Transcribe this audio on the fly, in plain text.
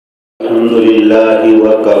الحمد لله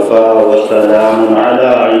وكفى وسلام على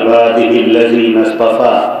عباده الذين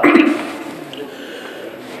اصطفى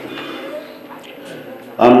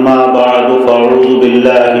أما بعد فأعوذ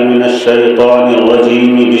بالله من الشيطان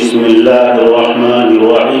الرجيم بسم الله الرحمن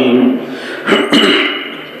الرحيم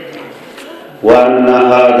وأن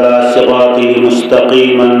هذا صراطي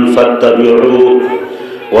مستقيما فاتبعوه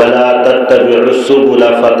ولا تتبعوا السبل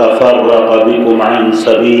فتفرق بكم عن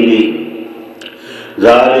سبيله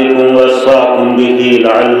ذلكم وصاكم به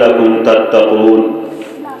لعلكم تتقون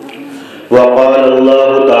وقال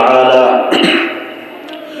الله تعالى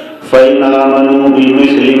فإن آمنوا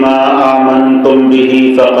بمثل ما آمنتم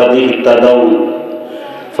به فقد اهتدوا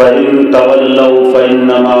فإن تولوا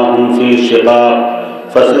فإنما هم في شقاق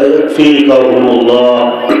فسيكفيكهم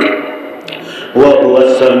الله وهو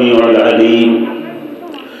السميع العليم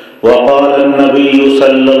وقال النبي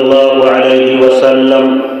صلى الله عليه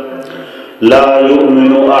وسلم لا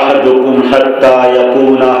يؤمن أحدكم حتى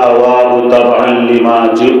يكون هواه تبعا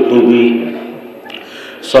لما جئت به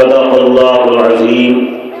صدق الله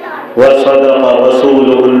العظيم وصدق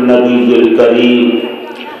رسوله النبي الكريم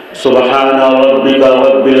سبحان ربك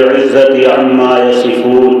رب العزة عما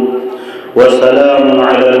يصفون وسلام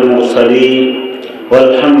على المرسلين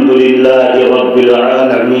والحمد لله رب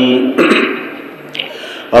العالمين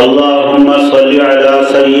اللهم صل على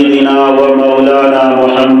سيدنا ومولانا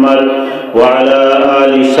محمد وعلى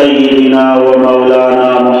آل سيدنا ومولانا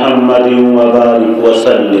محمد وبارك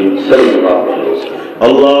وسلم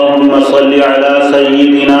اللهم صل على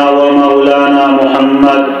سيدنا ومولانا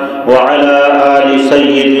محمد وعلى آل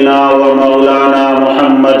سيدنا ومولانا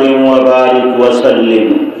محمد وبارك وسلم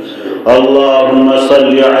اللهم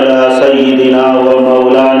صل على سيدنا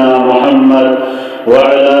ومولانا محمد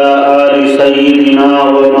وعلى آل سيدنا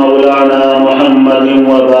ومولانا محمد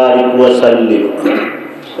وبارك وسلم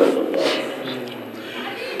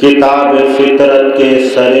کتاب فطرت کے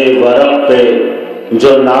سر ورق پہ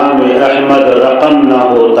جو نام احمد رقم نہ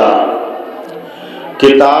ہوتا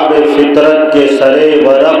کتاب فطرت کے سر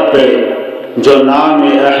ورق پہ جو نام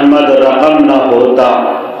احمد رقم نہ ہوتا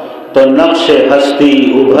تو نقش ہستی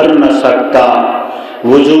ابھر نہ سکتا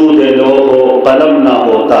وجود لوح و قلم نہ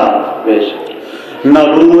ہوتا نہ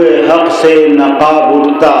روئے حق سے نقاب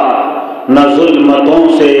اٹھتا نہ ظلمتوں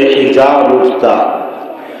سے حجاب اٹھتا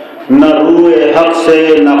نہ روئے حق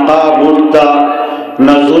سے نقاب اٹھتا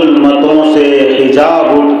نہ ظلمتوں سے حجاب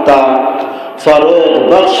اٹھتا فروغ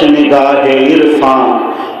بخش نگاہ عرفاں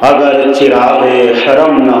اگر چراغ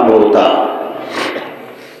حرم نہ ہوتا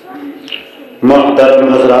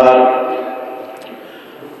محترم حضرات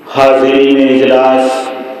حاضرین اجلاس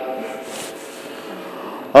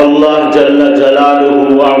اللہ جل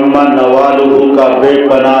جلالہ وعم نوالہ کا بے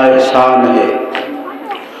پناہ احسان ہے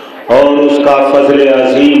اور اس کا فضل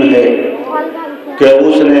عظیم ہے کہ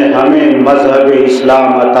اس نے ہمیں مذہب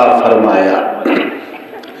اسلام عطا فرمایا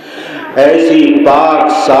ایسی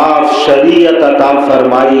پاک صاف شریعت عطا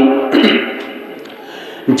فرمائی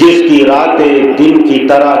جس کی راتیں دن کی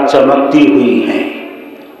طرح چمکتی ہوئی ہیں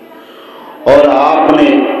اور آپ نے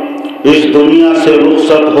اس دنیا سے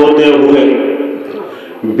رخصت ہوتے ہوئے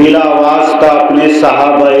بلا واسطہ اپنے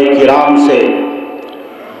صحابہ کرام سے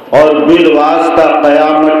اور بالواسطہ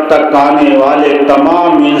قیامت تک آنے والے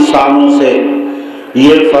تمام انسانوں سے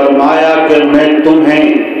یہ فرمایا کہ میں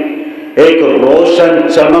تمہیں ایک روشن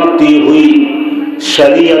چمکتی ہوئی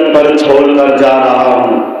شریعت پر چھوڑ کر جا رہا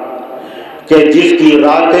ہوں کہ جس کی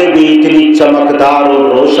راتیں بھی اتنی چمکدار اور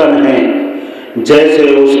روشن ہیں جیسے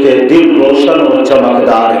اس کے دل روشن اور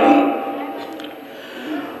چمکدار ہیں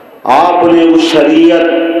آپ نے اس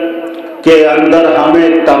شریعت کے اندر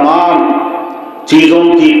ہمیں تمام چیزوں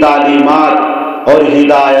کی تعلیمات اور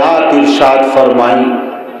ہدایات ارشاد فرمائی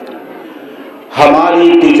ہماری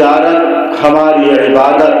تجارت ہماری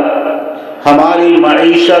عبادت ہماری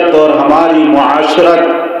معیشت اور ہماری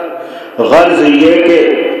معاشرت غرض یہ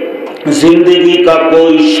کہ زندگی کا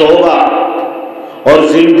کوئی شعبہ اور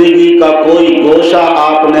زندگی کا کوئی گوشہ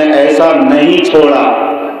آپ نے ایسا نہیں چھوڑا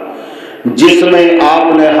جس میں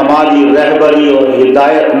آپ نے ہماری رہبری اور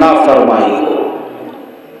ہدایت نہ فرمائی ہو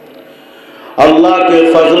اللہ کے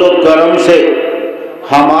فضل و کرم سے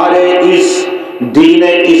ہمارے اس دین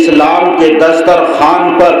اسلام کے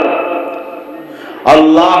دسترخوان پر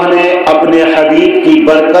اللہ نے اپنے حبیب کی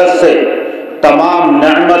برکت سے تمام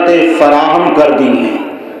نعمتیں فراہم کر دی ہیں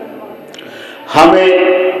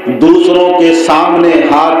ہمیں دوسروں کے سامنے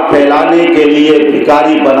ہاتھ پھیلانے کے لیے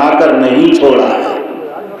بھکاری بنا کر نہیں چھوڑا ہے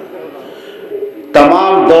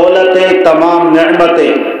تمام دولتیں تمام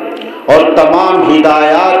نعمتیں اور تمام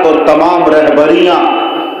ہدایات اور تمام رہبریاں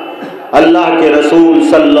اللہ کے رسول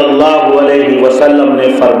صلی اللہ علیہ وسلم نے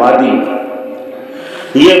فرما دی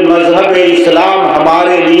یہ مذہب اسلام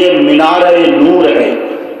ہمارے لیے مینار نور ہے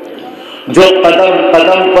جو قدم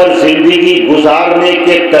قدم پر زندگی گزارنے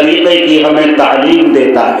کے طریقے کی ہمیں تعلیم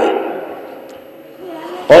دیتا ہے۔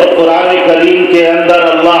 اور قرآن کریم کے اندر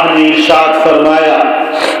اللہ نے ارشاد فرمایا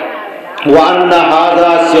وَأَنَّ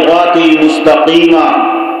هَذَا صِرَاطِي مُسْتَقِيمًا،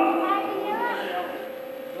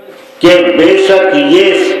 کہ بے شک یہ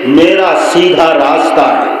میرا سیدھا راستہ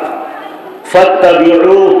ہے،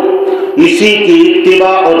 فَاتَّبِعُوهُ، اسی کی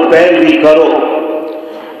اتباع اور پیروی کرو،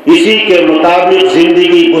 اسی کے مطابق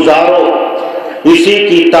زندگی گزارو، اسی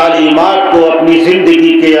کی تعلیمات کو اپنی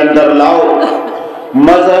زندگی کے اندر لاؤ،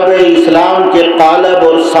 مذہب اسلام کے قالب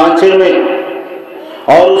اور سانچے میں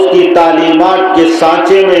اور اس کی تعلیمات کے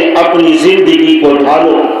سانچے میں اپنی زندگی کو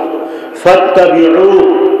ڈھالو، فَاتَّبِعُوهُ،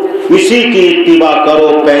 اسی کی اتباع کرو،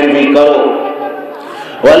 پیروی کرو،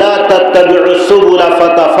 وَلَا تَتَّبِعُوا السُّبُلَ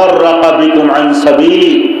فَتَفَرَّقَ بِكُمْ عَنْ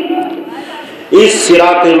سَبِيلِهِ، اس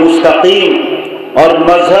صراط مستقیم اور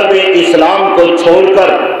مذہب اسلام کو چھوڑ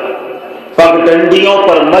کر پگڈنڈیوں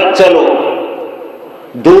پر مت چلو،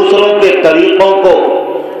 دوسروں کے طریقوں کو،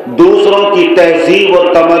 دوسروں کی تہذیب و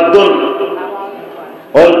تمدن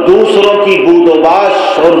اور دوسروں کی بود و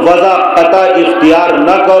باش اور وضع قطع اختیار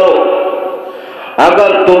نہ کرو۔ اگر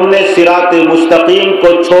تم نے صراط مستقیم کو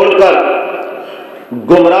چھوڑ کر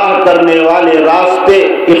گمراہ کرنے والے راستے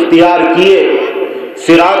اختیار کیے،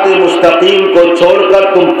 صراط مستقیم کو چھوڑ کر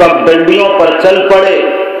تم پگڈنڈیوں پر چل پڑے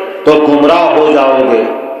تو گمراہ ہو جاؤ گے۔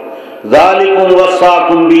 ذالکم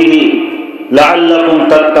وصاکم بہ لعلکم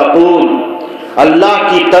تتقون، اللہ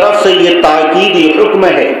کی طرف سے یہ تاکیدی حکم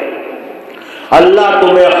ہے، اللہ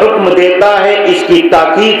تمہیں حکم دیتا ہے، اس کی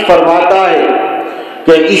تاکید فرماتا ہے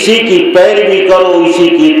کہ اسی کی پیروی کرو، اسی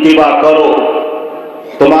کی اتباع کرو،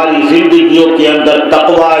 تمہاری زندگیوں کے اندر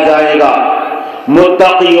تقویٰ آ جائے گا،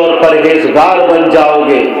 متقی اور پرہیزگار بن جاؤ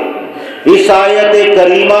گے۔ اس آیت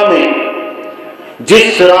کریمہ میں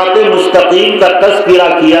جس صراط مستقیم کا تذکرہ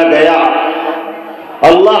کیا گیا،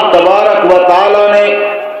 اللہ تبارک و تعالی نے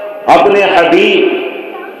اپنے حبیب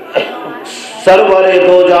سرور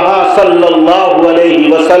دو جہاں صلی اللہ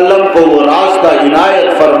علیہ وسلم کو وہ راستہ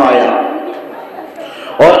عنایت فرمایا،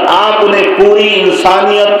 اور آپ نے پوری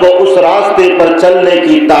انسانیت کو اس راستے پر چلنے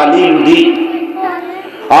کی تعلیم دی،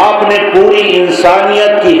 آپ نے پوری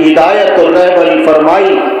انسانیت کی ہدایت اور رہبری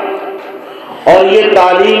فرمائی، اور یہ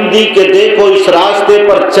تعلیم دی کہ دیکھو اس راستے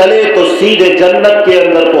پر چلے تو سیدھے جنت کے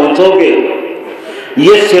اندر پہنچو گے،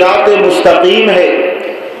 یہ صراط مستقیم ہے،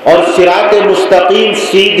 اور صراط مستقیم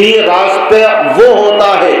سیدھی راستہ وہ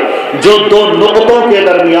ہوتا ہے جو دو نقطوں کے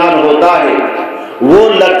درمیان ہوتا ہے، وہ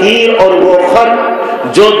لکیر اور وہ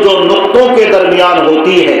خط جو دو نقطوں کے درمیان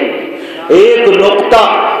ہوتی ہے، ایک نقطہ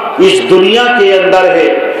اس دنیا کے اندر ہے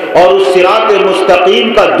اور اس صراط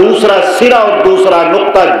مستقیم کا دوسرا سرا اور دوسرا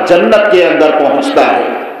نقطہ جنت کے اندر پہنچتا ہے۔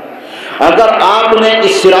 اگر آپ نے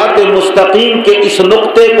اس صراط مستقیم کے اس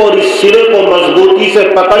نقطے کو اور اس سرے کو مضبوطی سے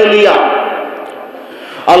پکڑ لیا،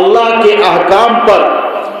 اللہ کے احکام پر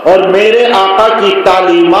اور میرے آقا کی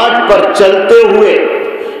تعلیمات پر چلتے ہوئے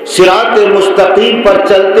صراط مستقیم پر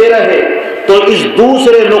چلتے رہے تو اس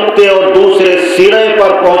دوسرے نقطے اور دوسرے سرے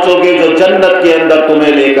پر پہنچو گے جو جنت کے اندر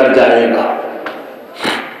تمہیں لے کر جائے گا۔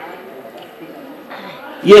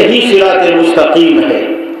 یہی صراط مستقیم ہے۔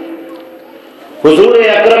 حضور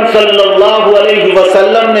اکرم صلی اللہ علیہ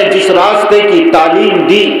وسلم نے جس راستے کی تعلیم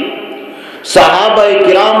دی، صحابہ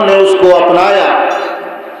کرام نے اس کو اپنایا،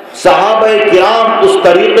 صحابہ کرام اس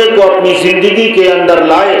طریقے کو اپنی زندگی کے اندر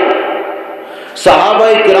لائے، صحابہ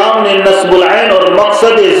کرام نے نصب العین اور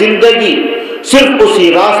مقصد زندگی صرف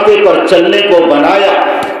اسی راستے پر چلنے کو بنایا،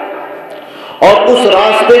 اور اس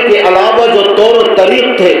راستے کے علاوہ جو طور و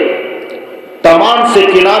طریق تھے تمام سے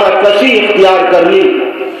کنارہ کشی اختیار کر لی،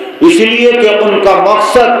 اس لیے کہ ان کا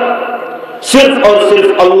مقصد صرف اور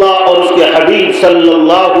صرف اللہ اور اس کے حبیب صلی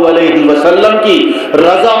اللہ علیہ وسلم کی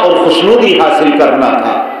رضا اور خوشنودی حاصل کرنا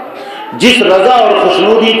تھا، جس رضا اور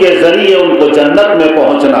خوشنودی کے ذریعے ان کو جنت میں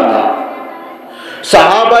پہنچنا تھا۔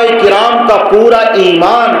 صحابہ کرام کا پورا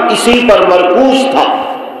ایمان اسی پر مرکوز تھا،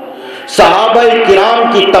 صحابہ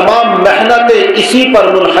کرام کی تمام محنتیں اسی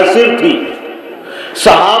پر منحصر تھیں،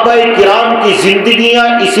 صحابہ کرام کی زندگیاں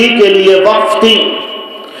اسی کے لیے وقف تھیں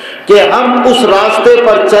کہ ہم اس راستے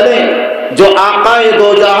پر چلیں جو آقا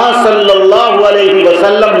دو جہاں صلی اللہ علیہ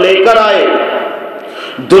وسلم لے کر آئے،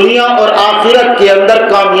 دنیا اور آخرت کے اندر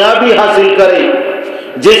کامیابی حاصل کریں،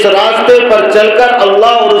 جس راستے پر چل کر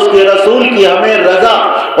اللہ اور اس کے رسول کی ہمیں رضا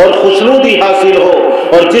اور خوشنودی حاصل ہو،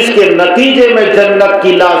 اور جس کے نتیجے میں جنت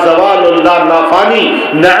کی لازوال اور لا نافانی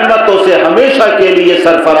نعمتوں سے ہمیشہ کے لیے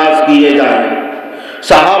سرفراز کیے جائیں۔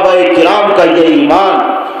 صحابہ کرام کا یہ ایمان،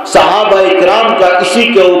 صحابہ کرام کا اسی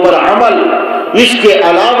کے اوپر عمل اس کے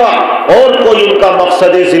علاوہ اور کوئی ان کا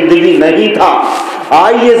مقصد زندگی نہیں تھا۔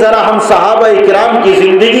 آئیے ذرا ہم صحابہ کرام کی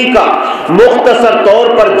زندگی کا مختصر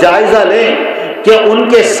طور پر جائزہ لیں کہ ان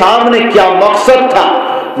کے سامنے کیا مقصد تھا۔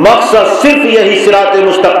 مقصد صرف یہی صراط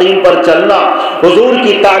مستقیم پر چلنا، حضور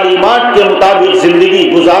کی تعلیمات کے مطابق زندگی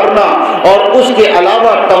گزارنا، اور اس کے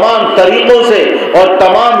علاوہ تمام طریقوں سے اور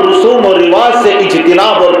تمام رسوم و رواج سے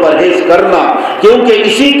اجتناب اور پرہیز کرنا، کیونکہ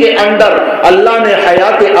اسی کے اندر اللہ نے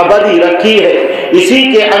حیات ابدی رکھی ہے، اسی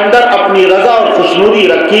کے اندر اپنی رضا اور خوشنودی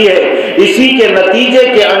رکھی ہے، اسی کے نتیجے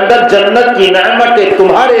کے اندر جنت کی نعمتیں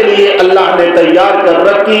تمہارے لیے اللہ نے تیار کر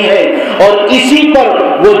رکھی ہیں، اور اسی پر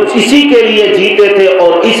وہ اسی کے لیے جیتے تھے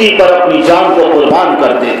اور اسی پر اپنی جان کو قربان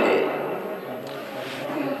کرتے تھے۔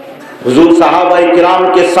 حضور صحابہ کرام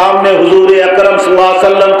کے سامنے حضور اکرم صلی اللہ علیہ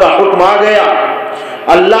وسلم کا حکم آ گیا،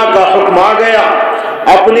 اللہ کا حکم آ گیا،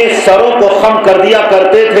 اپنے سروں کو خم کر دیا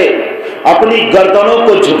کرتے تھے، اپنی گردنوں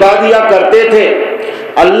کو جھکا دیا کرتے تھے۔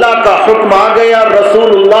 اللہ کا حکم آ گیا، رسول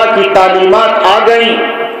اللہ کی تعلیمات آ گئیں،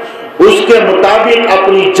 اس کے مطابق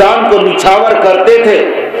اپنی جان کو نچھاور کرتے تھے،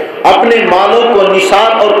 اپنے مالوں کو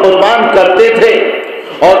نثار اور قربان کرتے تھے،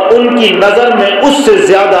 اور ان کی نظر میں اس سے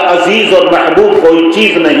زیادہ عزیز اور محبوب کوئی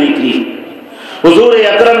چیز نہیں تھی۔ حضور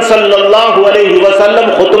اکرم صلی اللہ علیہ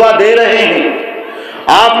وسلم خطبہ دے رہے ہیں،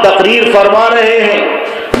 آپ تقریر فرما رہے ہیں،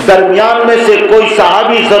 درمیان میں سے کوئی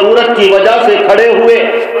صحابی ضرورت کی وجہ سے کھڑے ہوئے،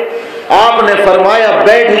 آپ نے فرمایا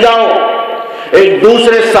بیٹھ جاؤ۔ ایک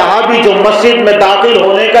دوسرے صحابی جو مسجد میں داخل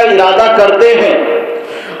ہونے کا ارادہ کرتے ہیں،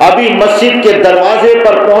 ابھی مسجد کے دروازے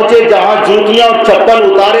پر پہنچے جہاں جوتیاں اور چپل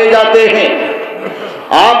اتارے جاتے ہیں،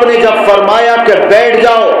 آپ نے جب فرمایا کہ بیٹھ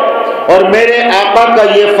جاؤ، اور میرے آقا کا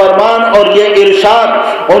یہ فرمان اور یہ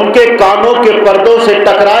ارشاد ان کے کانوں کے پردوں سے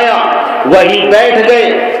ٹکرایا، وہی بیٹھ گئے۔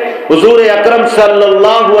 حضور اکرم صلی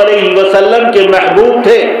اللہ علیہ وسلم کے محبوب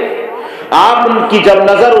تھے، آپ کی جب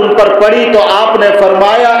نظر ان پر پڑی تو آپ نے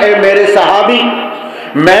فرمایا اے میرے صحابی،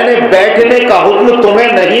 میں نے بیٹھنے کا حکم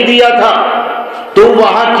تمہیں نہیں دیا تھا، تم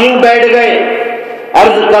وہاں کیوں بیٹھ گئے؟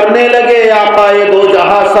 عرض کرنے لگے آقا دو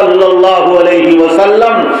جہاں صلی اللہ علیہ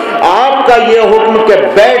وسلم، آپ کا یہ حکم کہ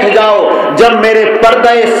بیٹھ جاؤ جب میرے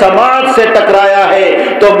پردہ سماعت سے ٹکرایا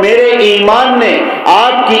ہے تو میرے ایمان نے،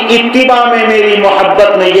 آپ کی اتباع میں میری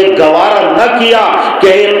محبت نے یہ گوارا نہ کیا کہ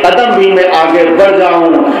ایک قدم بھی میں آگے بڑھ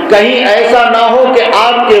جاؤں، کہیں ایسا نہ ہو کہ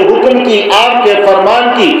آپ کے حکم کی، آپ کے فرمان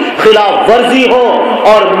کی خلاف ورزی ہو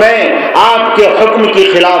اور میں آپ کے حکم کی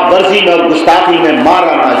خلاف ورزی میں اور گستاخی میں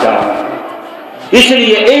مارا نہ جاؤں، اس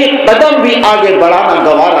لیے ایک قدم بھی آگے بڑھانا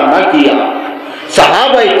گوارا نہ کیا۔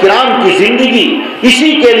 صحابہ کرام کی زندگی اسی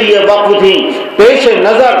کے لیے وقف تھی، پیش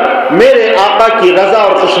نظر میرے آقا کی رضا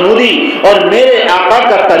اور خوشنودی اور میرے آقا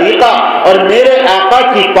کا طریقہ اور میرے آقا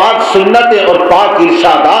کی پاک سنتیں اور پاک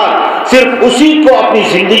ارشادات، صرف اسی کو اپنی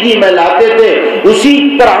زندگی میں لاتے تھے، اسی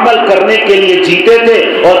پر عمل کرنے کے لیے جیتے تھے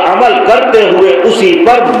اور عمل کرتے ہوئے اسی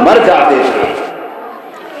پر مر جاتے تھے۔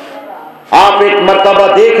 آپ ایک مرتبہ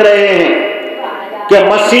دیکھ رہے ہیں کہ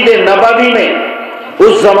مسجد نبوی میں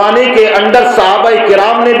اس زمانے کے اندر صحابہ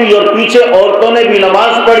کرام نے بھی اور پیچھے عورتوں نے بھی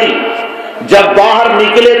نماز پڑھی، جب باہر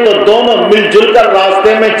نکلے تو دونوں مل جل کر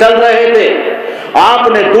راستے میں چل رہے تھے، آپ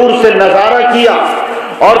نے دور سے نظارہ کیا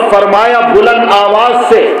اور فرمایا بلند آواز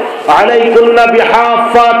سے علیکن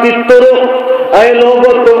بحافات الطرق، اے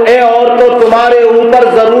لوگو تم، اے عورتوں تمہارے اوپر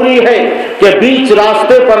ضروری ہے کہ بیچ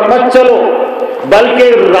راستے پر مت چلو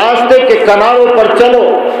بلکہ راستے کے کناروں پر چلو،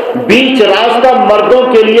 بیچ راستہ مردوں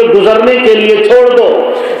کے لیے گزرنے کے لیے چھوڑ دو۔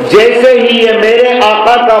 جیسے ہی یہ میرے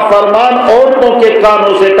آقا کا فرمان عورتوں کے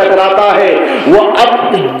کانوں سے ٹکراتا ہے، وہ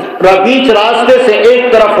اب بیچ راستے سے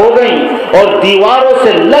ایک طرف ہو گئیں اور دیواروں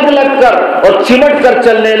سے لگ کر اور چمٹ کر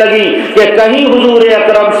چلنے لگی کہ کہیں حضور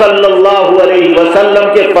اکرم صلی اللہ علیہ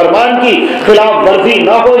وسلم کے فرمان کی خلاف ورزی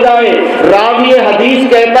نہ ہو جائے۔ راوی حدیث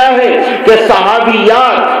کہتا ہے کہ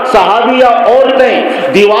صحابیہ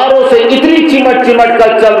عورتیں دیواروں سے اتنی چمٹ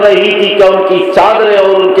کر چل رہی تھی کہ ان کی چادریں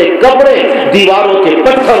اور ان کے کپڑے دیواروں کے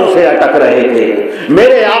پتھروں سے اٹک رہے تھے۔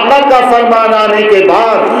 میرے آقا کا فرمان آنے کے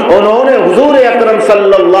بعد انہوں نے حضور اکرم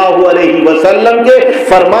صلی اللہ علیہ وسلم کے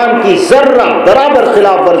فرمان کی ذرہ برابر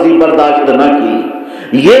خلاف ورزی برداشت نہ کی۔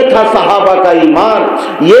 یہ تھا صحابہ کا ایمان،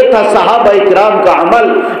 یہ تھا صحابہ کرام کا عمل،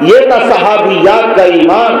 یہ تھا صحابیات کا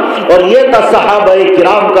ایمان، اور یہ تھا صحابہ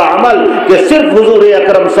کرام کا عمل کہ صرف حضور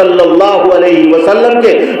اکرم صلی اللہ علیہ وسلم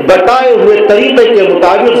کے بتائے ہوئے طریقے کے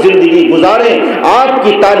مطابق زندگی گزاریں، آپ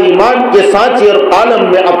کی تعلیمات کے سانچے اور عالم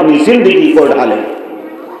میں اپنی زندگی کو ڈھالیں۔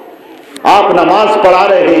 آپ نماز پڑھا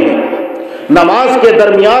رہے ہیں، نماز کے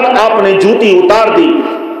درمیان آپ نے جوتی اتار دی،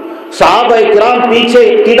 صحابہ کرام پیچھے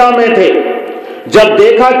ابتدا میں تھے، جب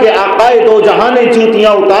دیکھا کہ آقائے دو جہاں نے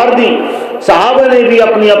جوتیاں اتار دی صحابہ نے بھی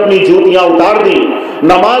اپنی اپنی جوتیاں اتار دی۔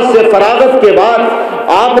 نماز سے فراغت کے بعد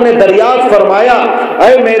آپ نے دریافت فرمایا،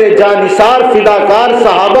 اے میرے جانثار فداکار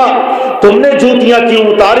صحابہ، تم نے جوتیاں کیوں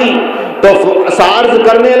اتاری؟ تو عرض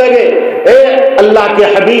کرنے لگے، اے اللہ کے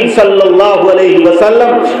حبیب صلی اللہ علیہ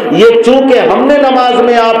وسلم، یہ چونکہ ہم نے نماز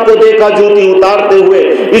میں آپ کو دیکھا جوتی اتارتے ہوئے،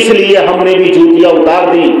 اس لیے ہم نے بھی جوتیاں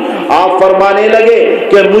اتار دی۔ آپ فرمانے لگے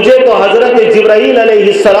کہ مجھے تو حضرت جبرائیل علیہ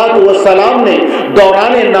السلام نے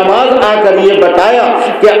دوران نماز آ کر یہ بتایا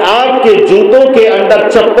کہ آپ کے جوتوں کے اندر،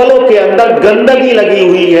 چپلوں کے اندر گندگی لگی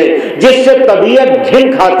ہوئی ہے جس سے طبیعت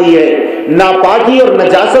گھن کھاتی ہے۔ ناپاکی اور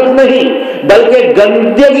نجاست نہیں بلکہ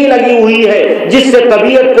گندگی لگی ہوئی ہے جس سے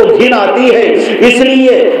طبیعت کو گھن آتی ہے، اس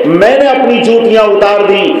لیے میں نے اپنی جوتیاں اتار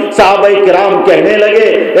دی۔ صحابہ کرام کہنے لگے،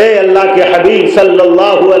 اے اللہ کے حبیب صلی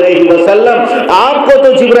اللہ علیہ وسلم، آپ کو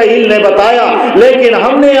تو جبرائیل نے بتایا لیکن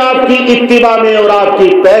ہم نے آپ کی اتباع میں اور آپ کی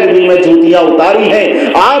پیروی میں جوتیاں اتاری ہیں۔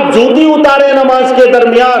 آپ جوتی اتارے نماز کے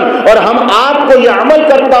درمیان اور ہم آپ کو یہ عمل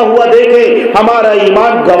کرتا ہوا دیکھیں، ہمارا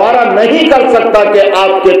ایمان گوارا نہیں کر سکتا کہ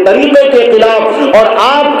آپ کے طریقے کے خلاف اور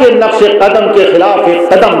آپ کے نقش قدم کے خلاف ایک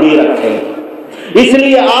قدم بھی رکھیں۔ اس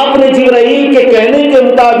لیے آپ نے جبرائیل کے کہنے کے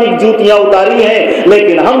مطابق جوتیاں اتاری ہیں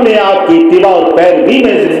لیکن ہم نے آپ کی اتباع اور پیروی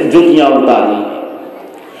میں جوتیاں اتاری۔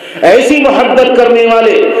 ایسی محبت کرنے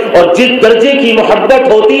والے اور جس درجے کی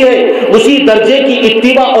محبت ہوتی ہے اسی درجے کی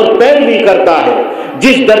اتباع اور پیروی کرتا ہے،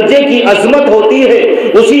 جس درجے کی عظمت ہوتی ہے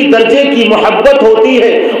اسی درجے کی محبت ہوتی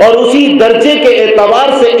ہے اور اسی درجے کے اعتبار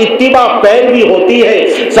سے اتباع پیروی ہوتی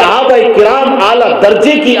ہے۔ صحابہ کرام اعلیٰ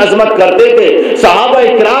درجے کی عظمت کرتے تھے، صحابہ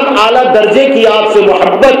کرام اعلیٰ درجے کی آپ سے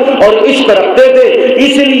محبت اور عشق رکھتے تھے،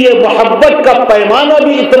 اس لیے محبت کا پیمانہ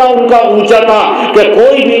بھی اتنا ان کا اونچا تھا کہ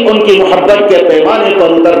کوئی بھی ان کی محبت کے پیمانے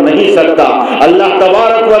پر اتر نہیں سکتا۔ اللہ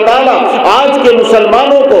تبارک و تعالی آج کے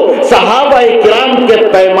مسلمانوں کو صحابہ کرام کے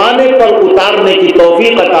پیمانے پر اتارنے کی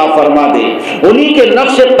توفیق عطا فرما دے، انہی کے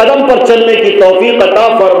نقش قدم پر چلنے کی توفیق عطا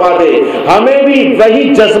فرما دے، ہمیں بھی وہی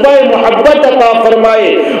جذبہ محبت عطا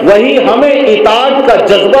فرمائے، وہی ہمیں اطاعت کا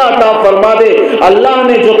جذبہ عطا فرما دے۔ اللہ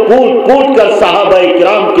نے جو کوٹ کوٹ کر صحابہ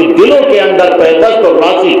کرام کے دلوں کے اندر پیوست اور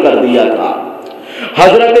راسخ کر دیا تھا۔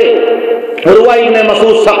 حضرت عروہ بن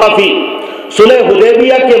مسعود ثقفی صلح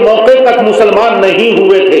حدیبیہ کے موقع تک مسلمان نہیں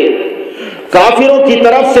ہوئے تھے، کافروں کی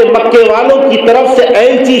طرف سے، مکے والوں کی طرف سے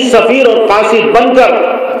ایلچی، سفیر اور قاصد بن کر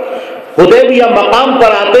حدیبیہ مقام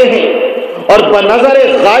پر آتے ہیں اور بنظر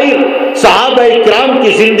غائب صحابہ کرام کی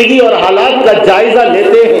زندگی اور حالات کا جائزہ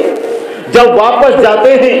لیتے ہیں۔ جب واپس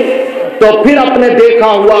جاتے ہیں تو پھر اپنے دیکھا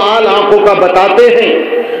ہوا حال آنکھوں کا بتاتے ہیں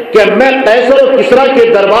کہ میں قیصر و کسریٰ کے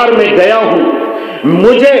دربار میں گیا ہوں،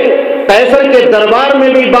 مجھے قیصر کے دربار میں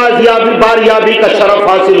بھی باریابی کا شرف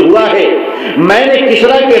حاصل ہوا ہے، میں نے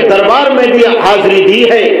کسریٰ کے دربار میں بھی حاضری دی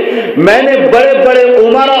ہے، میں نے بڑے بڑے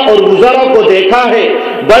امراء اور وزراء کو دیکھا ہے،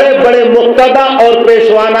 بڑے بڑے مقتدی اور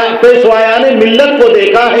پیشوایان ملت کو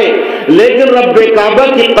دیکھا ہے، لیکن رب کعبہ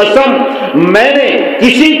کی قسم میں نے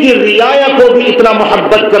کسی کی رعایا کو بھی اتنا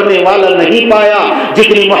محبت کرنے والا نہیں پایا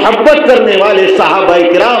جتنی محبت کرنے والے صحابہ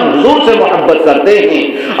کرام حضور سے محبت کرتے ہیں۔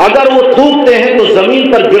 اگر وہ تھوکتے ہیں تو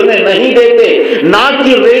زمین پر گرنے نہیں دیتے، ناک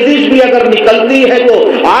کی ریزش بھی اگر نکلتی ہے تو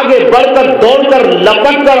آگے بڑھ کر دوڑ کر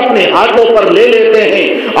لپٹ کر اپنے ہاتھوں پر لے لیتے ہیں۔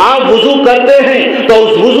 آپ وضو کرتے ہیں تو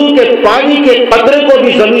اس وضو کے پانی کے قطرے کو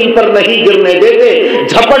بھی زمین پر نہیں گرنے دیتے،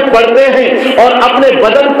 جھپٹ پڑتے ہیں اور اپنے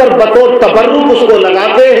بدن پر بطور تبرک اس کو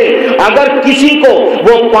لگاتے ہیں۔ اگر کسی کو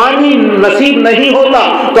وہ پانی نصیب نہیں ہوتا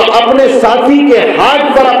تو اپنے ساتھی کے ہاتھ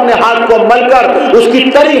پر اپنے ہاتھ کو مل کر اس کی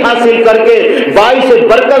تری حاصل کر کے باعث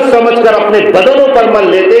برکت سمجھ کر اپنے بدنوں پر مل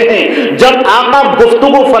لیتے ہیں۔ جب آقا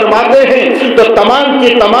گفتگو فرماتے ہیں تو تمام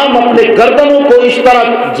کی تمام اپنے گردنوں کو اس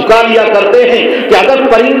طرح جھکا لیا کرتے ہیں کہ اگر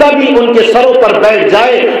پرندہ بھی ان کے سروں پر بیٹھ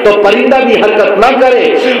جائے تو پرندہ بھی حرکت نہ کرے۔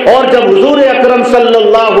 اور جب حضور اکرم صلی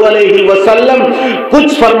اللہ علیہ وسلم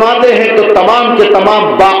کچھ فرماتے ہیں تو تمام کے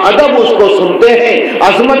تمام باادب اس کو سنتے ہیں،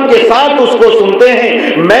 عظمت کے ساتھ اس کو سنتے ہیں۔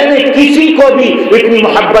 میں نے کسی کو بھی اتنی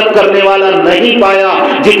محبت کرنے والا نہیں پایا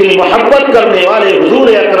جتنی محبت کرنے والے حضور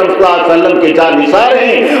اکرم صلی اللہ علیہ وسلم کے جانثار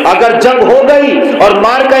ہیں۔ اگر جنگ ہو گئی اور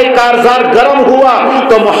مارکہ کارزار گرم ہوا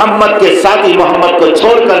تو محمد کے ساتھی محمد کو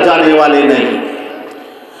چھوڑ کر جانے والے نہیں۔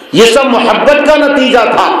 یہ سب محبت کا نتیجہ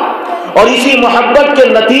تھا اور اسی محبت کے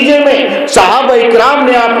نتیجے میں صحابہ اکرام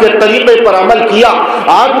نے آپ کے طریقے پر عمل کیا،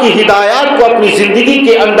 آپ کی ہدایات کو اپنی زندگی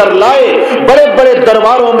کے اندر لائے، بڑے بڑے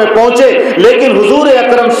درباروں میں پہنچے، لیکن حضور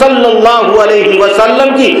اکرم صلی اللہ علیہ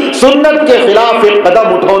وسلم کی سنت کے خلاف ایک قدم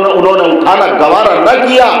انہوں نے اٹھانا گوارا نہ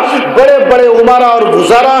کیا۔ بڑے بڑے امراء اور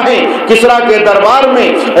وزراء ہیں، کسریٰ کے دربار میں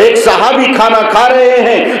ایک صحابی کھانا کھا رہے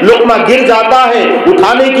ہیں، لقمہ گر جاتا ہے،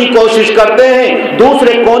 اٹھانے کی کوشش کرتے ہیں،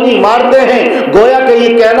 دوسرے کونی مارتے ہیں، گویا کہ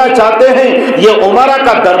یہ کہنا چاہتے فرماتے ہیں یہ عمرہ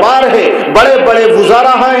کا دربار ہے، بڑے بڑے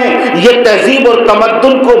وزراء ہیں، یہ تہذیب اور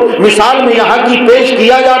تمدن کو مثال میں یہاں کی پیش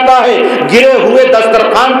کیا جاتا ہے، گرے ہوئے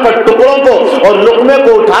دسترخوان پر ٹکڑوں کو اور لقمے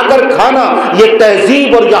کو اٹھا کر کھانا یہ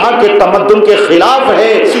تہذیب اور یہاں کے تمدن کے خلاف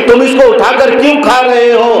ہے، تم اس کو اٹھا کر کیوں کھا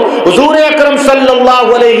رہے ہو؟ حضور اکرم صلی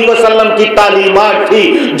اللہ علیہ وسلم کی تعلیمات تھی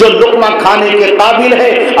جو لقمہ کھانے کے قابل ہے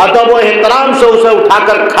ادب و احترام سے اسے اٹھا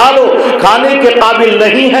کر کھا لو، کھانے کے قابل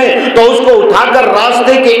نہیں ہے تو اس کو اٹھا کر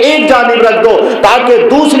راستے کے ایک جانب رکھ دو تاکہ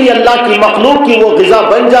دوسری اللہ کی مخلوق کی وہ غذا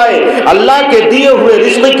بن جائے، اللہ کے دیے ہوئے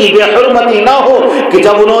رزق کی بے حرمتی نہ ہو۔ کہ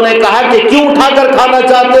جب انہوں نے کہا کہ کیوں اٹھا کر کھانا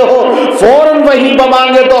چاہتے ہو، فوراً وہی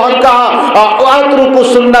بمانگے تو ہم کہا اترک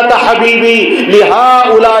سنت حبیبی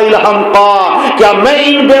لہؤلاء الحمقاء، کیا میں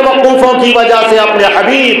ان بے وقوفوں کی وجہ سے اپنے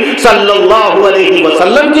حبیب صلی اللہ علیہ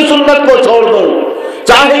وسلم کی سنت کو چھوڑ دوں؟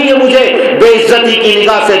 چاہے یہ مجھے بے عزتی کی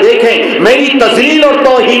نگاہ سے دیکھیں، میری تذلیل اور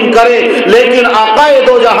توہین کریں، لیکن آقا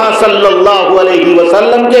دو جہاں صلی اللہ علیہ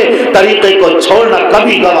وسلم کے طریقے کو چھوڑنا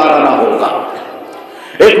کبھی گوارا نہ ہوگا۔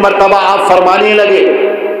 ایک مرتبہ آپ فرمانے لگے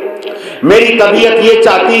میری طبیعت یہ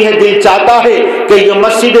چاہتی ہے، دل چاہتا ہے کہ یہ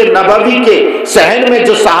مسجد نبوی کے صحن میں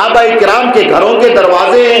جو صحابہ کرام کے گھروں کے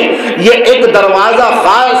دروازے ہیں یہ ایک دروازہ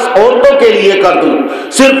خاص عورتوں کے لیے کر دوں،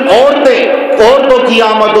 صرف عورتوں کی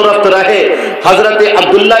آمد و رفت رہے۔ حضرت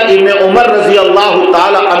عبداللہ ابن عمر رضی اللہ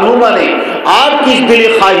تعالی عنہما نے آپ کی اس دلی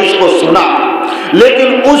خواہش کو سنا،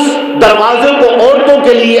 لیکن اس دروازے کو عورتوں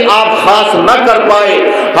کے لیے آپ خاص نہ کر پائے۔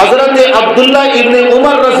 حضرت عبداللہ ابن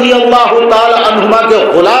عمر رضی اللہ تعالی عنہما کے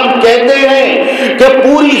غلام کہتے ہیں کہ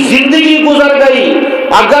پوری زندگی گزر گئی،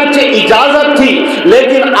 اگرچہ اجازت تھی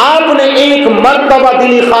لیکن آپ نے ایک مرتبہ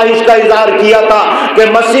دلی خواہش کا اظہار کیا تھا کہ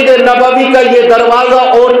مسجد نبوی کا یہ دروازہ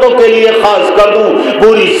عورتوں کے لیے خاص کر دوں،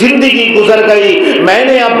 پوری زندگی گزر گئی، میں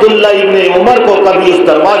نے عبداللہ ابن عمر کو کبھی اس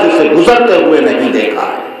دروازے سے گزرتے ہوئے نہیں دیکھا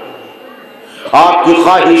ہے۔ آپ کی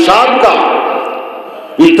خواہشات کا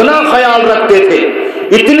اتنا خیال رکھتے تھے،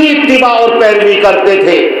 اتنی اتباع اور پیروی کرتے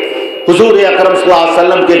تھے۔ حضور اکرم صلی اللہ علیہ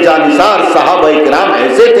وسلم کے جانثار صحابہ کرام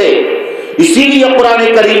ایسے تھے، اسی لیے قرآن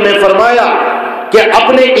کریم میں فرمایا کہ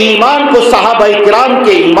اپنے ایمان کو صحابہ کرام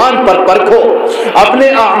کے ایمان پر پرکھو، اپنے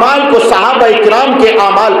اعمال کو صحابہ کرام کے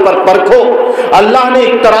اعمال پر پرکھو۔ اللہ نے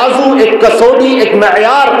ایک ترازو، ایک کسوٹی، ایک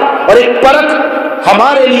معیار اور ایک پرکھ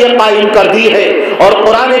ہمارے لیے قائم کر دی ہے، اور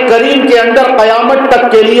قرآن کریم کے اندر قیامت تک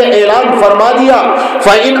کے لیے اعلان فرما دیا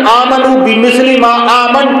فَإِنْ آمَنُوا بِمِثْلِ مَا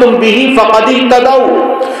آمَنْتُمْ بِهِ فَقَدِ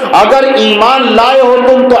اهْتَدَوْا، اگر ایمان لائے ہو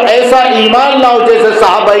تم تو ایسا ایمان لاؤ جیسے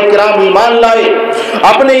صحابہ کرام ایمان لائے۔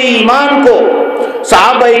 اپنے ایمان کو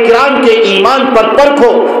صحابہ کرام کے ایمان پر پرکھو،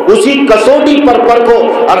 اسی کسوٹی پر پرکھو،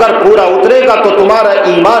 اگر پورا اترے گا تو تمہارا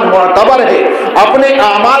ایمان معتبر ہے۔ اپنے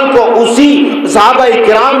اعمال کو اسی صحابہ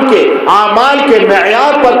کرام کے اعمال کے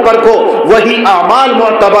معیار پر پرکھو، وہی اعمال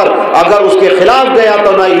معتبر، اگر اس کے خلاف گیا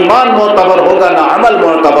تو نہ ایمان معتبر ہوگا نہ عمل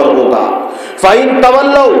معتبر ہوگا۔ فَإِن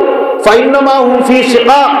تَوَلَّوْا فَإِنَّمَا هُمْ فِي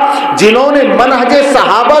شِقَاقٍ، جنہوں نے منہج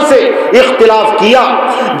صحابہ سے اختلاف کیا،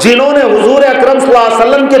 جنہوں نے حضور اکرم صلی اللہ علیہ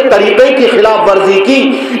وسلم کے طریقے کی خلاف ورزی کی،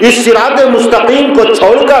 اس صراط مستقیم کو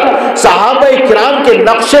چھوڑ کر، صحابہ کرام کے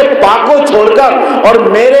نقش پا کو چھوڑ کر اور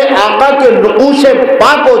میرے آقا کے نقوش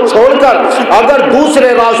پا کو چھوڑ کر اگر دوسرے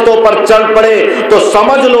راستوں پر چل پڑے تو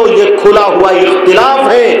سمجھ لو یہ کھلا ہوا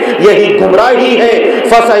اختلاف ہے، یہی گمراہی ہے۔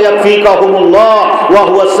 فَسَيَكْفِيكَهُمُ اللَّهُ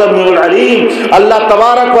وَهُوَ السَّمِيعُ الْعَلِيمُ، اللہ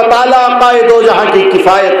تبارک و تعالیٰ قائد دو جہاں کی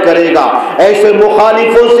کفایت کرے گا۔ ایسے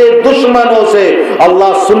مخالفوں سے، دشمنوں سے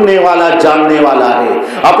اللہ سننے والا، جاننے والا ہے۔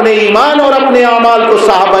 اپنے ایمان اور اپنے اعمال کو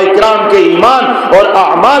صحابہ کرام کے ایمان اور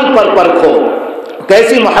اعمال پر پرکھو،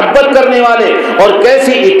 کیسی محبت کرنے والے اور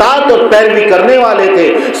کیسی اطاعت اور پیروی کرنے والے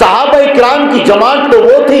تھے۔ صحابہ کرام کی جماعت تو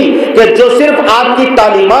وہ تھی کہ جو صرف آپ کی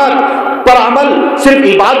تعلیمات پر عمل صرف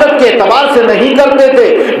عبادت کے اعتبار سے نہیں کرتے تھے،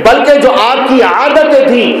 بلکہ جو آپ کی عادتیں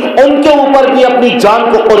تھیں ان کے اوپر بھی اپنی جان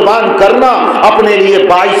کو قربان کرنا اپنے لیے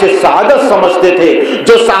باعث سعادت سمجھتے تھے۔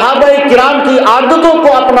 جو صحابہ کرام کی عادتوں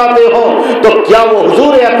کو اپناتے ہوں تو کیا وہ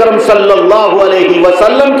حضور اکرم صلی اللہ علیہ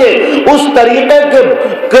وسلم کے اس طریقے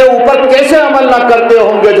کے اوپر کیسے عمل نہ کرتے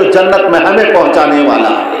ہوں گے جو جنت میں ہمیں پہنچانے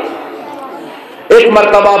والا ہے۔ ایک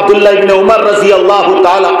مرتبہ عبداللہ ابن عمر رضی اللہ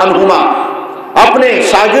تعالی عنہما اپنے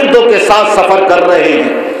شاگردوں کے ساتھ سفر کر رہے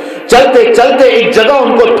ہیں، چلتے چلتے ایک جگہ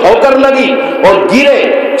ان کو ٹھوکر لگی اور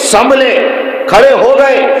گرے، سنبھلے، کھڑے ہو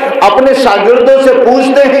گئے، اپنے شاگردوں سے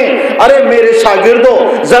پوچھتے ہیں ارے میرے شاگردوں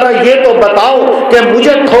ذرا یہ تو بتاؤ کہ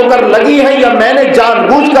مجھے ٹھوکر لگی ہے یا میں نے جان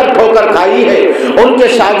بوجھ کر ٹھوکر کھائی ہے؟ ان کے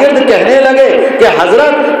شاگرد کہنے لگے کہ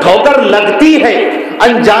حضرت ٹھوکر لگتی ہے،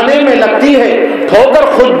 انجانے میں لگتی ہے، ٹھوکر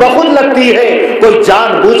خود بخود لگتی ہے، کوئی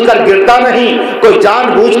جان بوجھ کر گرتا نہیں، کوئی جان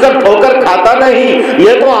بوجھ کر ٹھوکر کھاتا نہیں،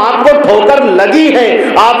 یہ تو آپ کو ٹھوکر لگی ہے،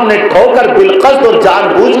 آپ نے ٹھوکر بالقصد اور جان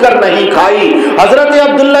بوجھ کر نہیں کھائی۔ حضرت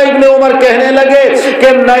عبداللہ ابن عمر کہنے لگے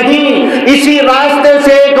کہ نہیں، اسی راستے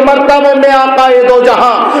سے ایک مرتبہ میں آقا دو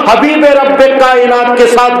جہاں حبیب رب کائنات کے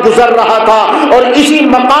ساتھ گزر رہا تھا، اور اسی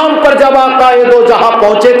مقام پر جب آقا دو جہاں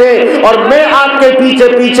پہنچے تھے اور میں آپ کے پیچھے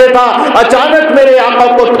پیچھے تھا، اچانک میرے آقا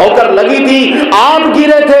کو ٹھوکر لگی تھی، آپ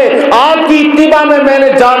گرے تھے، آپ کی اتباع میں نے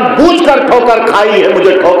جان بوجھ کر ٹھوکر کھائی ہے،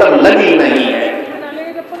 مجھے ٹھوکر لگی نہیں ہے۔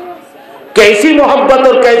 کیسی محبت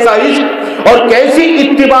اور کیسا عشق اور کیسی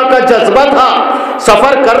اتباع کا جذبہ تھا۔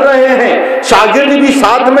 سفر کر رہے ہیں، شاگرد بھی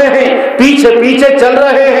ساتھ میں ہیں، پیچھے پیچھے چل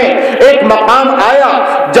رہے ہیں، ایک مقام آیا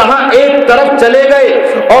جہاں ایک طرف چلے گئے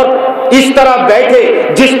اور اس طرح بیٹھے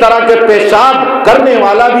جس طرح کے پیشاب کرنے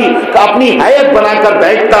والا بھی اپنی حیت بنا کر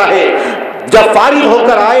بیٹھتا ہے۔ جب فارغ ہو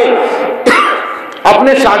کر آئے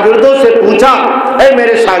اپنے شاگردوں سے پوچھا، اے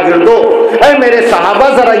میرے شاگردوں، اے میرے صحابہ،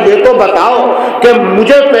 ذرا یہ تو بتاؤ کہ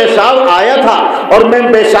مجھے پیشاب آیا تھا اور میں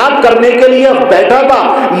پیشاب کرنے کے لیے بیٹھا تھا،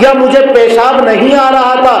 یا مجھے پیشاب نہیں آ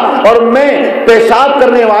رہا تھا اور میں پیشاب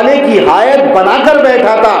کرنے والے کی حیت بنا کر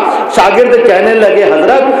بیٹھا تھا؟ شاگرد کہنے لگے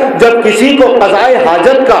حضرت، جب کسی کو قضائے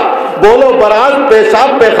حاجت کا بولو براز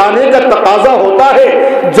پیشاب پیخانے کا تقاضا ہوتا ہے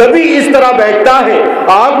جبھی اس طرح بیٹھتا ہے،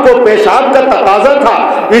 آپ کو پیشاب کا تقاضا تھا،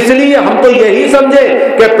 اس لیے ہم تو یہی سمجھے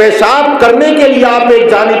کہ پیشاب کرنے کے لیے آپ ایک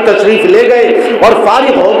جانب تشریف لے گئے اور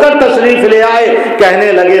فارغ ہو کر تشریف لے آئے۔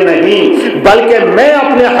 کہنے لگے نہیں، بلکہ میں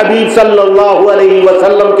اپنے حبیب صلی اللہ علیہ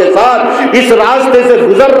وسلم کے ساتھ اس راستے سے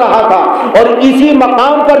گزر رہا تھا اور اسی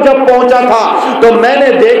مقام پر جب پہنچا تھا تو میں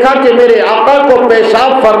نے دیکھا کہ میرے آقا کو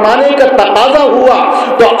پیشاب فرمانے کا تقاضا ہوا،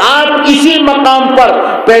 تو آپ اسی مقام پر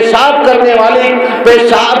پیشاب کرنے والے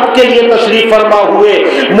پیشاب کے لیے تشریف فرما ہوئے۔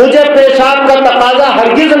 مجھے پیشاب کا تقاضا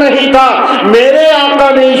ہرگز نہیں تھا، میرے آقا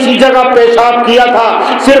نے اسی جگہ پیشاب کیا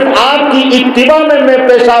تھا، صرف آپ کی اتباع میں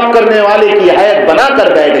پیشاب کرنے والے کی حیت بنا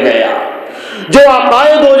کر بیٹھ گیا۔ جو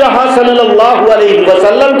آقائے دو جہاں صلی اللہ علیہ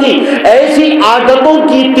وسلم کی ایسی عادتوں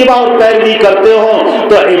کی اتباع اور پیروی کرتے ہوں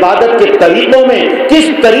تو عبادت کے طریقوں میں کس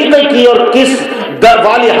طریقے کی اور کس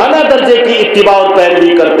والہانہ درجے کی اتباع اور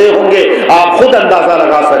پیروی کرتے ہوں گے، آپ خود اندازہ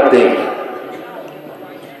لگا سکتے ہیں۔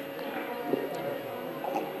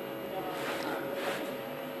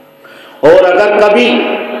 اور اگر کبھی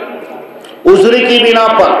عذر کی بنا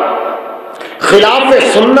پر خلاف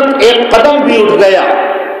سنت ایک قدم بھی اٹھ گیا،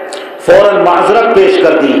 فوراً معذرت پیش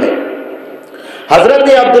کر دی ہے۔ حضرت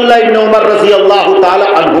عبداللہ ابن عمر رضی اللہ تعالی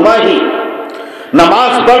عنہما ہی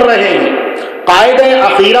نماز پڑھ رہے ہیں، قاعدہ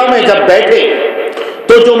اخیرہ میں جب بیٹھے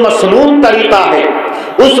تو جو مسنون طریقہ ہے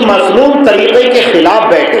اس مسنون طریقے کے خلاف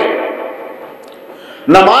بیٹھے۔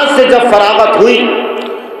 نماز سے جب فراغت ہوئی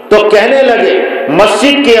تو کہنے لگے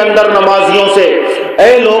مسجد کے اندر نمازیوں سے،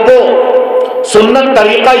 اے لوگوں، سنت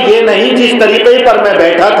طریقہ یہ نہیں جس طریقے پر میں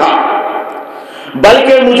بیٹھا تھا،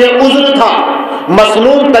 بلکہ مجھے عذر تھا،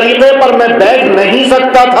 مسنون طریقے پر میں بیٹھ نہیں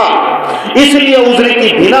سکتا تھا، اس لیے عذر کی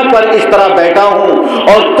بنا پر اس طرح بیٹھا ہوں،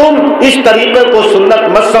 اور تم اس طریقے کو سنت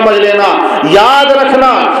مت سمجھ لینا۔ یاد رکھنا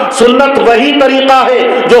سنت وہی طریقہ ہے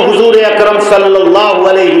جو حضور اکرم صلی اللہ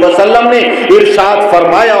علیہ وسلم نے ارشاد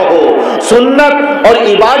فرمایا ہو، سنت اور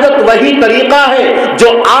عبادت وہی طریقہ ہے جو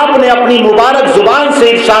آپ نے اپنی مبارک زبان سے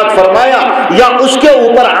ارشاد فرمایا یا اس کے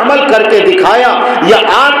اوپر عمل کر کے دکھایا، یا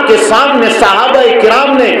آپ کے سامنے صحابہ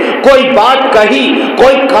کرام نے کوئی بات کہی،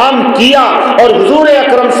 کوئی کام کیا اور حضور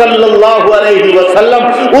اکرم صلی اللہ علیہ وسلم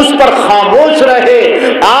اس پر خاموش رہے،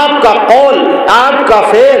 آپ کا قول، آپ کا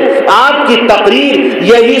فعل، آپ کی تقریر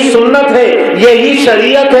یہی سنت ہے، یہی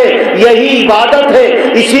شریعت ہے، یہی عبادت ہے،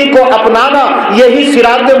 اسی کو اپنانا، یہی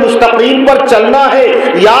صراط مستقیم پر چلنا ہے۔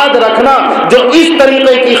 یاد رکھنا جو اس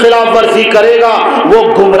طریقے کی خلاف ورزی کرے گا وہ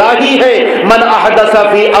گمراہی ہے۔ من احدث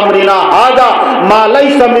فی امرنا ھذا ما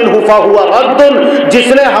لیس منہ فہو رد، جس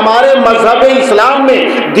نے ہمارے مذہب اسلام میں،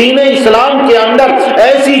 دین اسلام کے اندر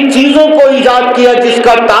ایسی چیزوں کو ایجاد کیا جس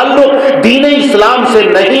کا تعلق دین اسلام سے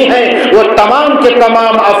نہیں ہے، وہ تمام کے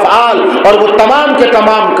تمام افعال اور وہ تمام کے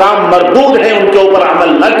تمام کام مردود ہیں، ان کے اوپر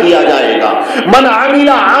عمل نہ کیا جائے گا۔ من عمل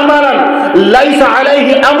عملا لیس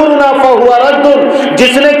علیہ امرنا فہو رد،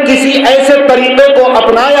 جس نے کسی ایسے طریقے کو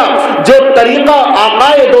اپنایا جو طریقہ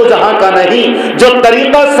آقائے دو جہاں کا نہیں، جو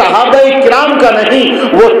طریقہ صحابہ کرام کا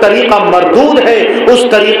نہیں، وہ طریقہ مردود ہے، اس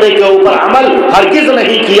طریقے کے اوپر عمل ہرگز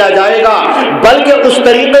نہیں کیا جائے گا، بلکہ اس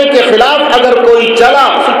طریقے کے خلاف اگر کوئی چلا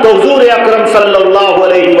تو حضور اکرم صلی اللہ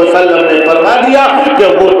علیہ وسلم نے فرما دیا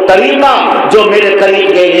کہ وہ طریقہ جو میرے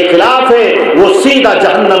طریقے کے خلاف ہے وہ سیدھا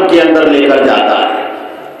جہنم کے اندر لے کر جاتا ہے۔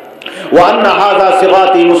 وَأَنَّ هَذَا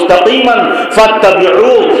صِرَاطِي مُسْتَقِيمًا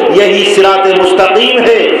فَاتَّبِعُوهُ، یہی صراط مستقیم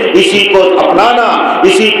ہے، اسی کو اپنانا،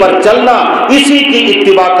 اسی پر چلنا، اسی کی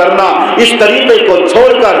اتباع کرنا، اس طریقے کو چھوڑ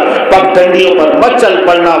کر پگڈنڈیوں پر مت چل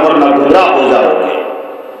پڑنا ورنہ گمراہ ہو جاؤ گے۔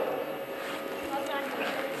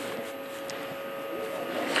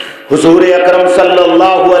 حضور اکرم صلی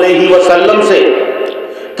اللہ علیہ وسلم سے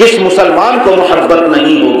کس مسلمان کو محبت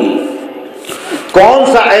نہیں ہوگی؟ کون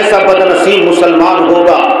سا ایسا بدنصیب مسلمان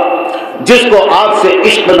ہوگا جس کو آپ سے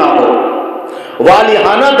عشق نہ ہو،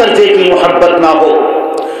 والہانہ درجے کی محبت نہ ہو،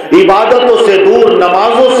 عبادتوں سے دور،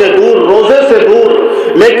 نمازوں سے دور، روزے سے دور،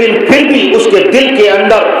 لیکن پھر بھی اس کے دل کے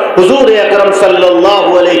اندر حضور اکرم صلی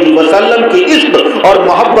اللہ علیہ وسلم کی عشق اور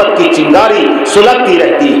محبت کی چنگاری سلگتی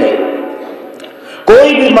رہتی ہے۔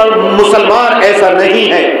 کوئی بھی مسلمان ایسا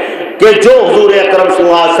نہیں ہے کہ جو حضور اکرم صلی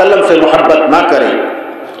اللہ علیہ وسلم سے محبت نہ کرے۔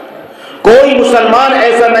 کوئی مسلمان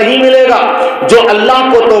ایسا نہیں ملے گا جو اللہ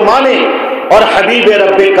کو تو مانے اور حبیب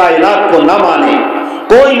رب کائنات کو نہ مانے۔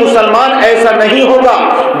 کوئی مسلمان ایسا نہیں ہوگا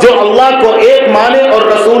جو اللہ کو ایک مانے اور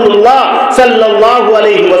رسول اللہ صلی اللہ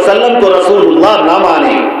علیہ وسلم کو رسول اللہ نہ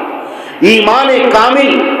مانے۔ ایمان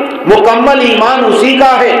کامل مکمل ایمان اسی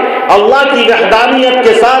کا ہے اللہ کی وحدانیت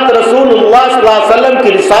کے ساتھ رسول اللہ صلی اللہ علیہ وسلم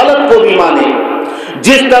کی رسالت کو بھی مانے۔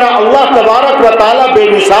 جس طرح اللہ تبارک و تعالیٰ بے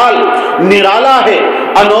مثال نرالا ہے،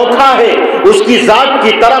 انوکھا ہے، اس کی ذات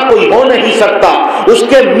کی طرح کوئی ہو نہیں سکتا، اس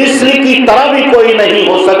کے مثل کی طرح بھی کوئی نہیں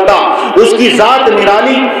ہو سکتا، اس کی ذات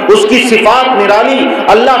نرالی، اس کی صفات نرالی،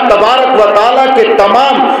 اللہ تبارک و تعالیٰ کے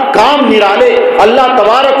تمام کام نرالے، اللہ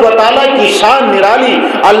تبارک و تعالیٰ کی شان نرالی۔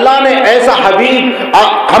 اللہ نے ایسا حبیب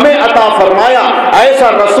ہمیں عطا فرمایا،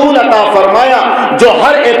 ایسا رسول عطا فرمایا جو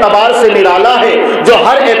ہر اعتبار سے نرالا ہے، جو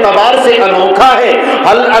ہر اعتبار سے انوکھا ہے،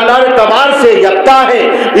 اللہ اعتبار سے یکتا ہے۔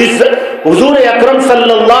 اس حضور اکرم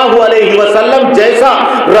صلی اللہ علیہ وسلم جیسا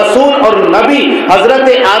رسول اور نبی حضرت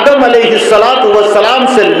آدم علیہ السلام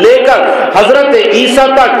سے لے کر حضرت عیسیٰ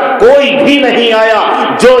تک کوئی بھی نہیں آیا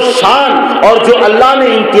جو شان اور جو اللہ نے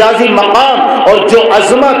امتیازی مقام اور جو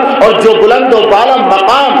عظمت اور جو بلند و بالا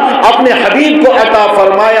مقام اپنے حبیب کو عطا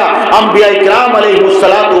فرمایا انبیاء کرام علیہ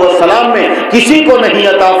السلام نے کسی کو نہیں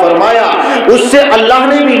عطا فرمایا۔ اس سے اللہ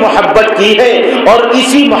نے بھی محبت کی ہے اور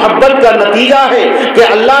اسی محبت کا نتیجہ ہے کہ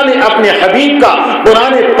اللہ نے اپنے حبیب کا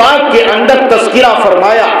قرآن پاک کے اندر تذکرہ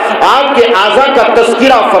فرمایا، آپ کے اعضاء کا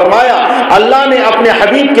تذکرہ فرمایا۔ اللہ نے اپنے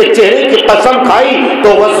حبیب کے چہرے کی قسم کھائی تو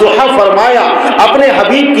والضحیٰ فرمایا، اپنے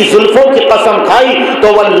حبیب کی زلفوں کی قسم کھائی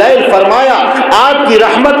تو واللیل فرمایا، آپ کی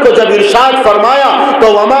رحمت کو جب ارشاد فرمایا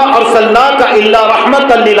تو وما ارسلناک الا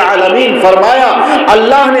رحمتا للعالمین فرمایا۔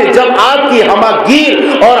 اللہ نے جب آپ کی ہمہ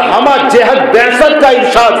گیر اور ہمہ جہت بعثت کا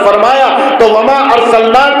ارشاد فرمایا تو وما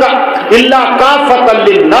ارسلناک الا کافتا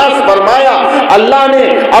للناس فرمایا۔ اللہ نے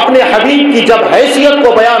اپنے حبیب کی جب حیثیت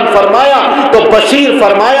کو بیان فرمایا تو بشیر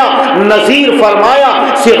فرمایا، نذیر فرمایا،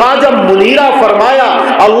 سراجا منیرا فرمایا۔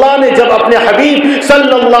 اللہ نے جب اپنے حبیب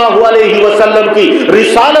صلی اللہ علیہ وسلم کی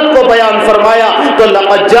رسالت کو بیان فرمایا تو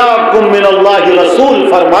لقد جاءکم من اللہ رسول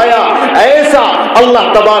فرمایا۔ ایسا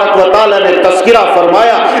اللہ تبارک و تعالی نے تذکرہ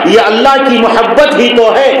فرمایا۔ یہ اللہ کی محبت ہی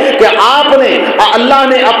تو ہے کہ اللہ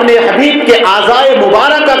نے اپنے حبیب کے اعضاء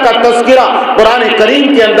مبارکہ کا تذکرہ قرآن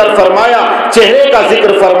کریم کے اندر فرمایا، چہرے کا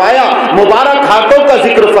ذکر فرمایا، مبارک ہاتھوں کا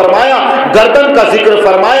ذکر فرمایا، گردن کا ذکر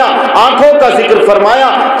فرمایا، آنکھوں کا ذکر فرمایا،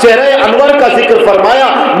 چہرے انور کا ذکر فرمایا،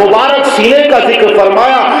 مبارک سینے کا ذکر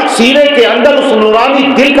فرمایا، سینے کے اندر اس نورانی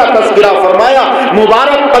دل کا تذکرہ فرمایا،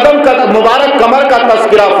 مبارک قدم کا، مبارک کمر کا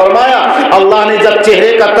تذکرہ فرمایا۔ اللہ نے جب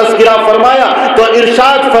چہرے کا تذکرہ فرمایا تو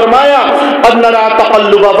ارشاد فرمایا قد نرى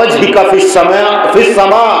تقلب وجهك في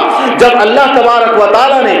السماء۔ جب اللہ تبارک و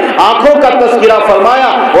تعالی نے آنکھوں کا تذکرہ فرمایا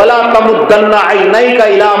ولا تمدن عینیک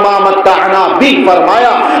الی ما متعنا به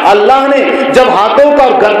فرمایا۔ اللہ نے جب ہاتھوں کا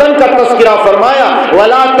اور گردن کا تذکرہ فرمایا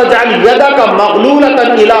ولا تجعل یدک مغلولۃ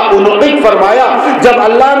الی عنقک فرمایا۔ جب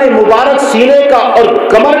اللہ نے مبارک سینے کا اور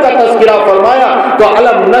کمر کا تذکرہ فرمایا تو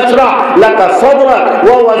الم نشرح لک صدرک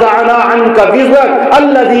ووضعنا عنک وزرک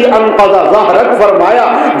الذی انقض ظہرک فرمایا۔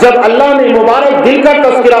 جب اللہ نے مبارک دل کا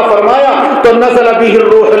تذکرہ فرمایا تو نزل به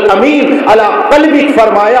الروح الامین علی قلبک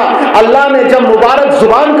فرمایا۔ اللہ نے جب مبارک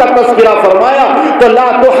زبان کا تذکرہ فرمایا تو لا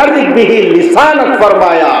تحرک به لسانک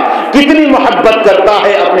فرمایا۔ کتنی محبت کرتا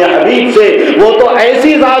ہے اپنے حبیب سے، وہ تو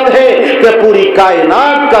ایسی ذات ہے کہ پوری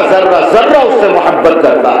کائنات کا ذرہ ذرہ اس سے محبت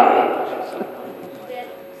کرتا ہے۔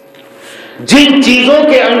 جن چیزوں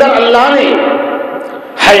کے اندر اللہ نے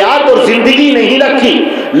حیات اور زندگی نہیں رکھی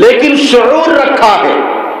لیکن شعور رکھا ہے،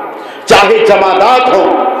 چاہے جمادات ہوں،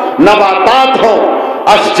 نباتات ہوں،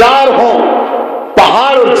 اشجار ہوں،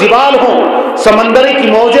 پہاڑ اور جبال ہوں، سمندری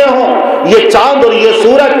کی موجیں ہوں، یہ چاند اور یہ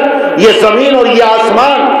سورج، یہ زمین اور یہ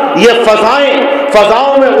آسمان، یہ فضائیں،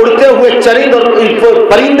 فضاؤں میں اڑتے ہوئے چرند اور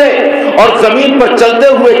پرندے، اور زمین پر چلتے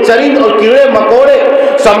ہوئے چرند اور کیڑے مکوڑے،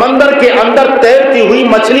 سمندر کے اندر تیرتی ہوئی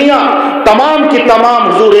مچھلیاں، تمام کی تمام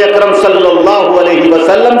حضور اکرم صلی اللہ علیہ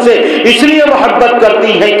وسلم سے اس لیے محبت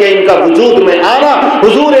کرتی ہیں کہ ان کا وجود میں آنا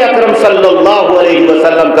حضور اکرم صلی اللہ علیہ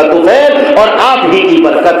وسلم کا طفیل اور آپ ہی کی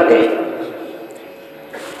برکت ہے۔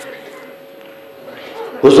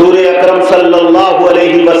 حضور اکرم صلی اللہ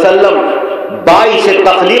علیہ وسلم باعث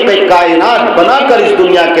تخلیق کائنات بنا کر اس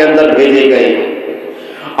دنیا کے اندر بھیجے گئے۔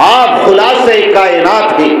 آپ خلاصہ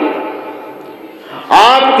کائنات ہیں،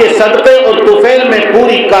 آپ کے صدقے اور طفیل میں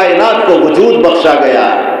پوری کائنات کو وجود بخشا گیا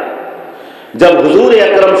ہے۔ جب حضور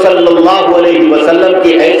اکرم صلی اللہ علیہ وسلم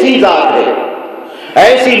کی ایسی ذات ہے،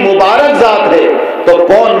 ایسی مبارک ذات ہے، تو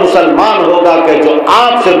کون مسلمان ہوگا کہ جو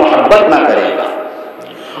آپ سے محبت نہ کرے گا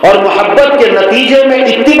اور محبت کے نتیجے میں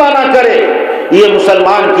اتباع نہ کرے؟ یہ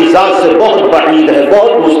مسلمان کی ذات سے بہت بعید ہے،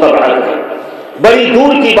 بہت مستبعد ہے، بڑی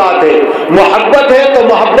دور کی بات ہے۔ محبت ہے تو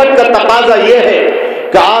محبت کا تقاضا یہ ہے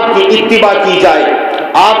کہ آپ کی اتباع کی جائے،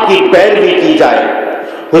 آپ کی پیروی کی جائے۔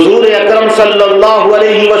 حضور اکرم صلی اللہ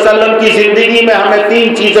علیہ وسلم کی زندگی میں ہمیں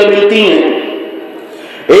تین چیزیں ملتی ہیں۔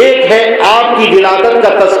 ایک ہے آپ کی ولادت کا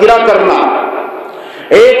تذکرہ کرنا،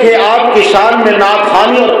 ایک ہے آپ کی شان میں نعت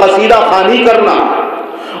خوانی اور قصیدہ خوانی کرنا،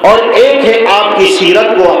 اور ایک ہے آپ کی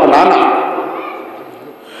سیرت کو اپنانا۔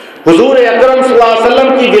 حضور اکرم صلی اللہ علیہ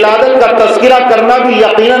وسلم کی ولادت کا تذکرہ کرنا بھی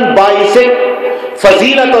یقیناً باعث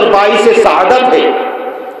فضیلت اور باعث سعادت ہے،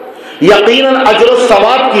 یقیناً اجر و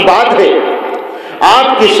ثواب کی بات ہے۔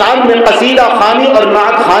 آپ کی شان میں قصیدہ خوانی اور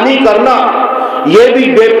نعت خوانی کرنا یہ بھی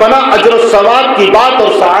بے پناہ اجر و ثواب کی بات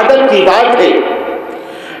اور سعادت کی بات ہے،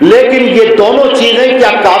 لیکن یہ دونوں چیزیں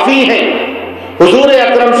کیا کافی ہیں حضور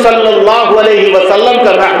اکرم صلی اللہ علیہ وسلم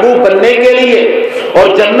کا محبوب بننے کے لیے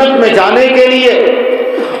اور جنت میں جانے کے لیے؟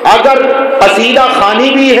 اگر قصیدہ خوانی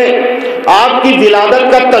بھی ہے، آپ کی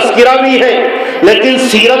ولادت کا تذکرہ بھی ہے، لیکن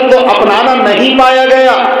سیرت کو اپنانا نہیں پایا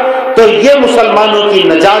گیا تو یہ مسلمانوں کی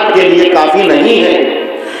نجات کے لیے کافی نہیں ہے۔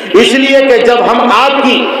 اس لیے کہ جب ہم آپ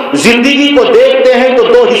کی زندگی کو دیکھتے ہیں تو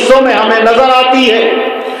دو حصوں میں ہمیں نظر آتی ہے۔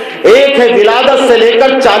 ایک ہے ولادت سے لے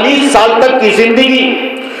کر 40 سال تک کی زندگی،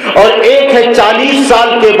 اور ایک ہے 40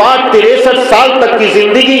 سال کے بعد 63 سال تک کی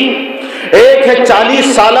زندگی۔ ایک ہے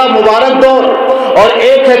 40 سالہ مبارک دور اور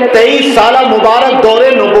ایک ہے 23 سالہ مبارک دور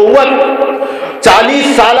نبوت۔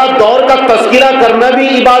 40 سالہ دور کا تذکرہ کرنا بھی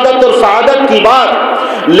عبادت اور سعادت کی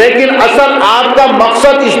بات، لیکن اصل آپ کا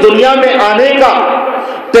مقصد اس دنیا میں آنے کا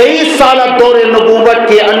 23 سالہ دور نبوت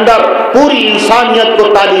کے اندر پوری انسانیت کو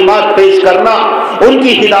تعلیمات پیش کرنا، ان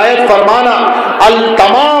کی ہدایت فرمانا،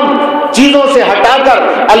 تمام چیزوں سے ہٹا کر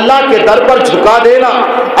اللہ کے در پر جھکا دینا،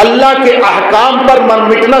 اللہ کے احکام پر من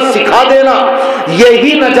مٹنا سکھا دینا،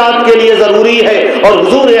 یہی نجات کے لیے ضروری ہے۔ اور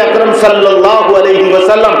حضور اکرم صلی اللہ علیہ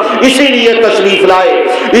وسلم اسی لیے تشریف لائے۔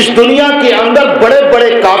 اس دنیا کے اندر بڑے بڑے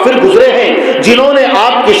کافر گزرے ہیں جنہوں نے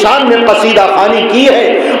آپ کی شان میں قصیدہ خوانی کی ہے،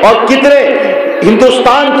 اور کتنے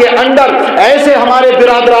ہندوستان کے اندر ایسے ہمارے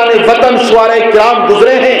برادران وطن شعراء کرام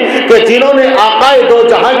گزرے ہیں کہ جنہوں نے آقائے دو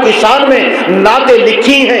جہاں کی شان میں نعتیں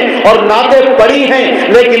لکھی ہیں اور نعتیں پڑھی ہیں،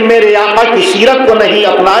 لیکن میرے آقا کی سیرت کو نہیں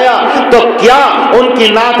اپنایا۔ تو کیا ان کی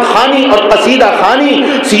نعت خوانی اور قصیدہ خوانی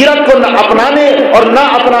سیرت کو نہ اپنانے اور نہ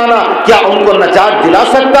اپنانا کیا ان کو نجات دلا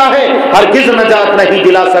سکتا ہے؟ ہرگز نجات نہیں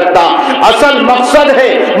دلا سکتا۔ اصل مقصد ہے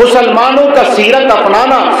مسلمانوں کا سیرت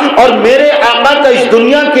اپنانا، اور میرے آقا کا اس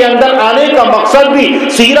دنیا کے اندر آنے کا مقصد بھی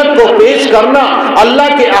سیرت کو پیش کرنا،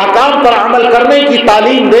 اللہ کے احکام پر عمل کرنے کی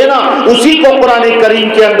تعلیم دینا۔ اسی کو قرآن کریم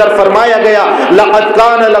کے اندر فرمایا گیا، لَقَدْ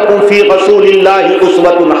كَانَ لَكُمْ فِي رَسُولِ اللَّهِ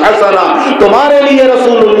أُسْوَةٌ حَسَنَةٌ، تمہارے لیے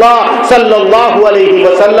رسول اللہ صلی اللہ علیہ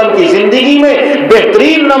وسلم کی زندگی میں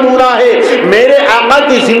بہترین نمونہ ہے۔ میرے آقا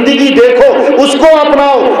کی زندگی دیکھو، اس کو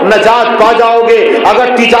اپناؤ، نجات پا جاؤ گے۔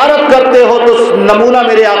 اگر تجارت کرتے ہو تو نمونہ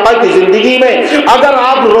میرے آقا کی زندگی میں، اگر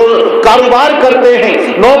آپ کاروبار کرتے ہیں،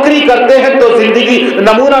 نوکری کرتے ہیں تو زندگی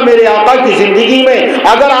نمونہ میرے آقا کی زندگی میں،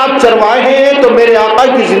 اگر آپ چرواہے ہیں تو میرے آقا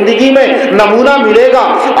کی زندگی میں نمونہ ملے گا،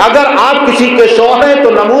 اگر آپ کسی کے شوہر ہیں تو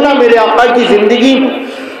نمونہ میرے آقا کی زندگی میں،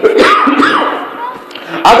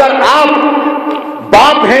 اگر آپ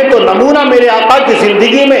باپ ہیں تو نمونہ میرے آقا کی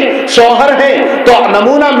زندگی میں، شوہر ہیں تو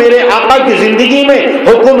نمونہ میرے آقا کی زندگی میں،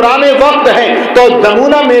 حکمران وقت ہیں تو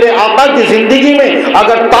نمونہ میرے آقا کی زندگی میں،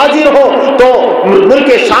 اگر تاجر ہو تو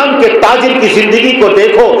ملک شام کے تاجر کی زندگی کو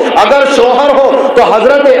دیکھو، اگر شوہر ہو تو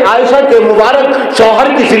حضرت عائشہ کے مبارک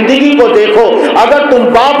شوہر کی زندگی کو دیکھو، اگر تم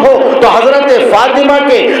باپ ہو تو حضرت فاطمہ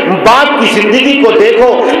کے باپ کی زندگی کو دیکھو،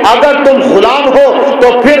 اگر تم غلام ہو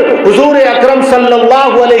تو پھر حضور اکرم صلی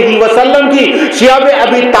اللہ علیہ وسلم کی شیاب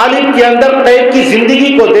ابی طالب کے اندر قید کی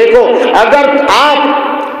زندگی کو دیکھو، اگر آپ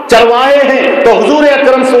چرواہے ہیں تو حضور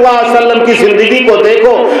اکرم صلی اللہ علیہ وسلم کی زندگی کو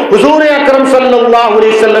دیکھو، حضور اکرم صلی اللہ علیہ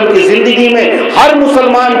وسلم کی زندگی میں ہر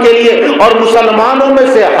مسلمان کے لیے اور مسلمانوں میں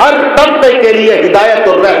سے ہر طبقے کے لیے ہدایت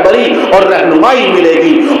اور رہبری اور رہنمائی ملے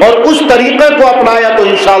گی، اور اس طریقے کو اپنایا تو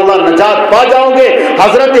انشاءاللہ نجات پا جاؤ گے۔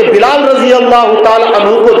 حضرت بلال رضی اللہ تعالی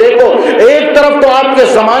عنہ کو دیکھو، ایک طرف تو آپ کے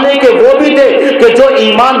زمانے کے وہ بھی تھے کہ جو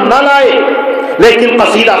ایمان نہ لائے لیکن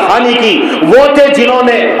قصیدہ خوانی کی، وہ تھے جنہوں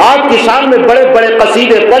نے آپ کی شان میں بڑے بڑے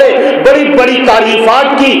قصیدے پڑھے، بڑی بڑی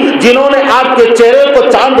تعریفات کی، جنہوں نے آپ کے چہرے کو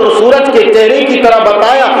چاند اور سورج کے چہرے کی طرح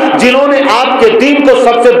بتایا، جنہوں نے آپ کے دین کو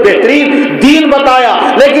سب سے بہترین دین بتایا،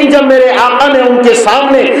 لیکن جب میرے آقا نے ان کے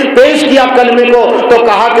سامنے پیش کیا کلمے کو تو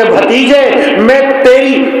کہا کہ بھتیجے میں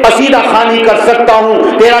تیری قصیدہ خوانی کر سکتا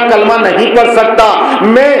ہوں، تیرا کلمہ نہیں پڑھ سکتا،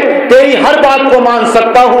 میں تیری ہر بات کو مان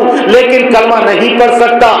سکتا ہوں لیکن کلمہ نہیں پڑھ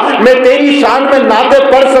سکتا، میں تیری شان میں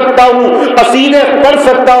نعتیں پڑھ سکتا ہوں، قصیدے پڑھ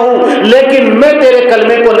سکتا ہوں لیکن میں تیرے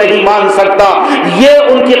کلمے کو نہیں مان سکتا۔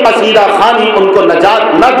 یہ ان کی قصیدہ خوانی ان کو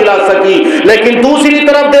نجات نہ دلا سکی۔ لیکن دوسری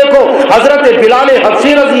طرف دیکھو حضرت بلال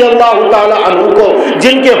حبشی رضی اللہ تعالی عنہ کو،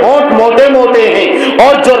 جن کے ہونٹ موٹے موٹے ہیں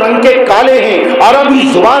اور جو رنگ کے کالے ہیں، عربی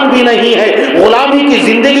زبان بھی نہیں ہے، غلامی کی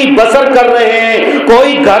زندگی بسر کر رہے ہیں،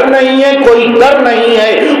 کوئی گھر نہیں ہے، کوئی در نہیں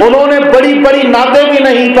ہے، انہوں نے بڑی بڑی نعتیں بھی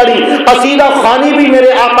نہیں پڑھی، قصیدہ خوانی بھی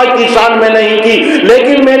میرے آقا کی شان میں نہیں کی،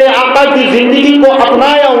 لیکن میرے آقا کی زندگی کو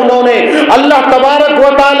اپنایا انہوں نے۔ اللہ تبارک و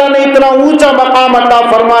تعالی نے اتنا اونچا مقام عطا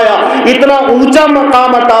فرمایا، اتنا اونچا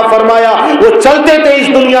مقام عطا فرمایا، وہ چلتے تھے اس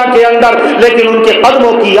دنیا کے اندر لیکن ان کے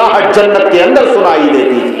قدموں کی آہٹ جنت کے اندر سنائی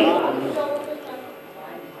دیتی تھی۔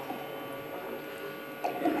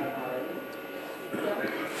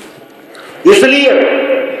 اس لیے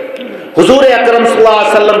حضور اکرم صلی اللہ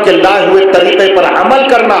علیہ وسلم کے لائے ہوئے طریقے پر عمل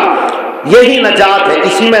کرنا یہی نجات ہے،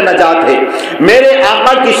 اسی میں نجات ہے۔ میرے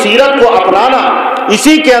آقا کی سیرت کو اپنانا،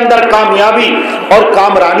 اسی کے اندر کامیابی اور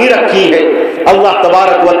کامرانی رکھی ہے۔ اللہ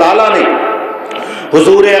تبارک و تعالی نے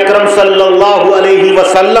حضور اکرم صلی اللہ علیہ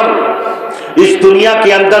وسلم اس دنیا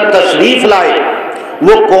کے اندر تشریف لائے،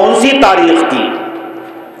 وہ کون سی تاریخ تھی؟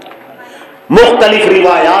 مختلف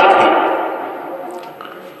روایات ہیں،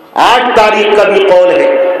 8 تاریخ کا بھی قول ہے،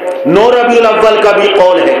 9 ربیع الاول کا بھی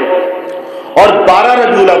قول ہے اور 12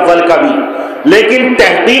 ربیع الاول کا بھی، لیکن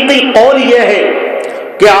تحقیقی قول یہ ہے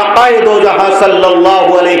کہ آقا دو جہاں صلی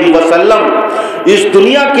اللہ علیہ وسلم اس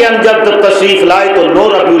دنیا کے اندر جب تشریف لائے تو 9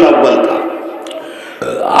 ربیع الاول تھا۔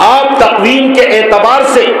 آپ تقویم کے اعتبار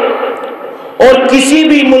سے اور کسی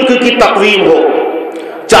بھی ملک کی تقویم ہو،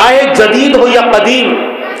 چاہے جدید ہو یا قدیم،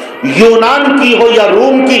 یونان کی ہو یا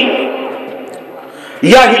روم کی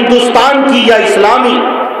یا ہندوستان کی یا اسلامی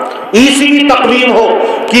عیسوی تقویم ہو،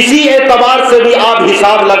 کسی اعتبار سے بھی آپ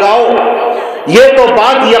حساب لگاؤ، یہ تو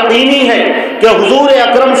بات یقینی ہے کہ حضور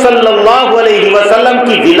اکرم صلی اللہ علیہ وسلم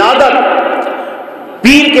کی ولادت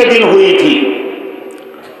پیر کے دن ہوئی تھی۔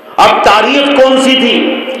 اب تاریخ کون سی تھی؟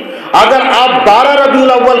 اگر آپ 12 ربیع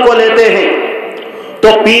الاول کو لیتے ہیں تو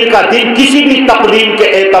پیر کا دن کسی بھی تقویم کے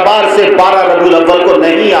اعتبار سے 12 ربیع الاول کو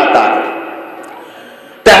نہیں آتا ہے۔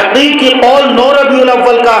 تحقیقی قول 9 ربیع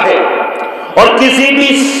الاول کا ہے، اور کسی بھی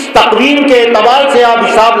تقویم کے اعتبار سے آپ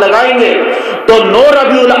حساب لگائیں گے تو 9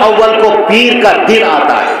 ربیع الاول کو پیر کا دن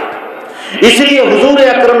آتا ہے۔ اس لیے حضور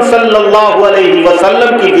اکرم صلی اللہ علیہ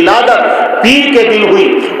وسلم کی ولادت پیر کے دن ہوئی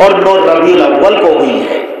اور 9 ربیع الاول کو ہوئی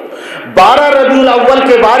ہے۔ 12 ربیع الاول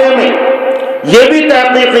کے بارے میں یہ بھی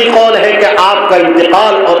تحقیقی قول ہے کہ آپ کا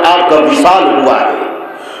انتقال اور آپ کا وصال ہوا ہے۔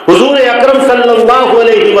 حضور اکرم صلی اللہ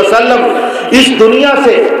علیہ وسلم اس دنیا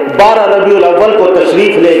سے 12 ربیع الاول کو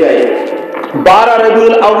تشریف لے گئے۔ 12 ربیع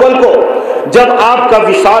الاول کو جب آپ کا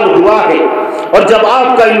وصال ہوا ہے اور جب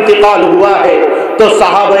آپ کا انتقال ہوا ہے تو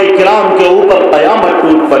صحابہ کرام کے اوپر قیامت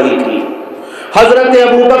ٹوٹ پڑی تھی۔ حضرت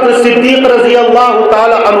ابوبکر صدیق رضی اللہ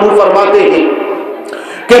تعالی عنہ فرماتے ہیں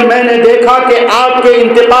کہ میں نے دیکھا کہ آپ کے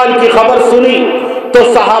انتقال کی خبر سنی تو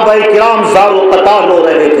صحابہ کرام زار و قطار رو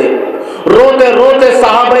رہے تھے، روتے روتے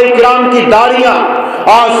صحابہ کرام کی داڑیاں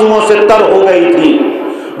آنسوؤں سے تر ہو گئی تھی،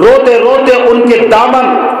 روتے روتے ان کے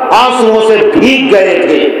دامن آنسوؤں سے بھیگ گئے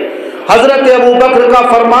تھے۔ حضرت ابو بکر کا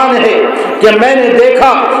فرمان ہے کہ میں نے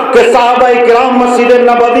دیکھا کہ صحابہ کرام مسجد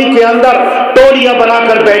نبوی کے اندر ٹولیاں بنا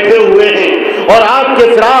کر بیٹھے ہوئے ہیں اور آپ کے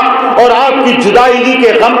فراق اور آپ کی جدائیگی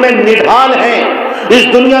کے غم میں نڈھال ہیں۔ اس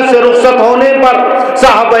دنیا سے رخصت ہونے پر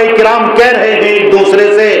صحابہ کرام کہہ رہے ہیں ایک دوسرے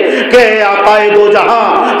سے کہ اے آقائے دو جہاں،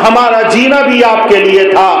 ہمارا جینا بھی آپ کے لیے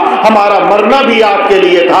تھا، ہمارا مرنا بھی آپ کے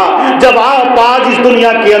لیے تھا، جب آپ آج اس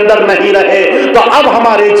دنیا کے اندر نہیں رہے تو اب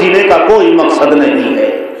ہمارے جینے کا کوئی مقصد نہیں ہے۔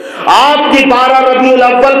 آپ کی 12 ربیع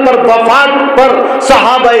الاول پر وفات پر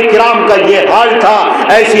صحابہ کرام کا یہ حال تھا،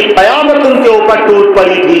 ایسی قیامت ان کے اوپر ٹوٹ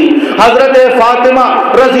پڑی تھی۔ حضرت فاطمہ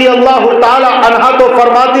رضی اللہ تعالی عنہا تو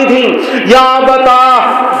فرماتی تھی یا ابتا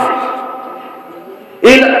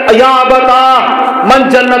من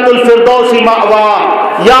جنت الفردوس مأوا،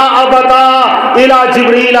 یا ابتا الی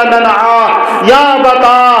جبریل ننعا، یا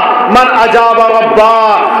ابتا من اجاب ربا،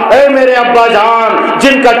 اے میرے ابا جان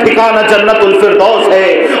جن کا ٹھکانہ جنت الفردوس ہے،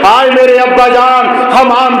 آئے میرے ابا جان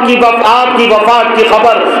ہم آپ کی وفات کی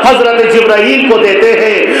خبر حضرت جبرائیل کو دیتے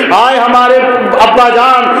ہیں، آئے ہمارے ابا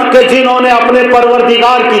جان کہ جنہوں نے اپنے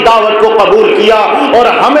پروردگار کی دعوت کو قبول کیا اور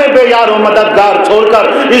ہمیں بے یار و مددگار چھوڑ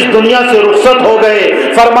کر اس دنیا سے رخصت ہو گئے۔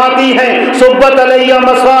 فرماتی ہیں صبت علیہ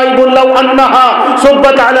مصائب لو انہا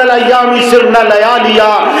صبت علی الایام سرنا لیالیا،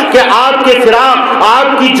 کہ آپ کے فراق،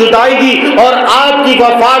 آپ کی جدائیگی اور آپ کی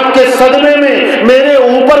وفات کے صدمے میں میرے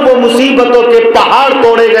اوپر وہ مصیبتوں کے پہاڑ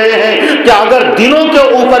توڑے گئے ہیں کہ اگر دنوں کے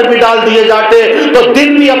اوپر بھی ڈال دیے جاتے تو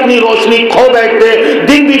دن بھی اپنی روشنی کھو بیٹھتے،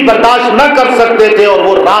 دن بھی برداشت نہ کر سکتے تھے اور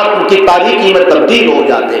وہ رات کی تاریکی میں تبدیل ہو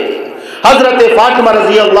جاتے۔ حضرت فاطمہ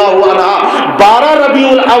رضی اللہ عنہا 12 ربیع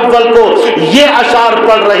الاول کو یہ اشعار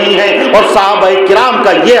پڑھ رہی ہیں اور صحابہ کرام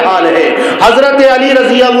کا یہ حال ہے۔ حضرت علی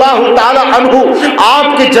رضی اللہ تعالی عنہ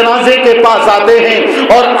آپ کے جنازے کے پاس آتے ہیں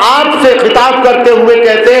اور آپ سے خطاب کرتے ہوئے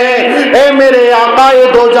کہتے ہیں اے میرے آقائے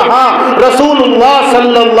دو جہاں رسول اللہ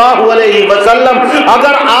صلی اللہ علیہ وسلم،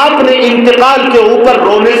 اگر آپ نے انتقال کے اوپر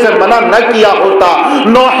رونے سے منع نہ کیا ہوتا،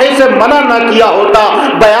 نوحے سے منع نہ کیا ہوتا،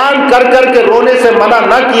 بیان کر کر کے رونے سے منع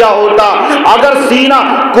نہ کیا ہوتا، اگر سینہ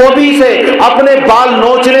کوبی سے، اپنے بال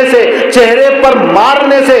نوچنے سے، چہرے پر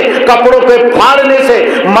مارنے سے، کپڑوں پہ پھاڑنے سے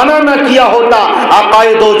منع نہ کیا ہوتا،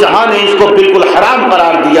 آقائے دو جہاں نے اس کو بالکل حرام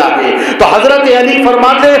قرار دیا ہے۔ تو حضرت علی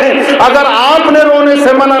فرماتے ہیں اگر آپ نے رونے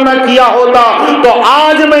سے منع نہ کیا ہوتا تو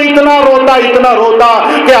آج میں اتنا روتا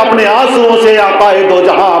کہ اپنے آنسوؤں سے آقائے دو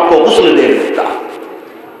جہاں آپ کو غسل دے دیتا۔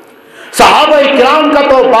 صحابہ کرام کا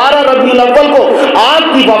تو 12 ربیع الاول کو آپ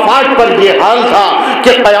کی وفات پر یہ حال تھا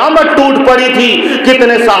کہ قیامت ٹوٹ پڑی تھی۔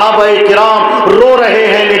 کتنے صحابہ کرام رو رہے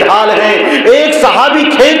ہیں، نڈھال ہیں۔ ایک صحابی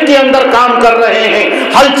کھیت کے اندر کام کر رہے ہیں،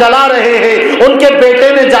 ہل چلا رہے ہیں، ان کے بیٹے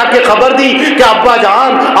نے جا کے خبر دی کہ ابا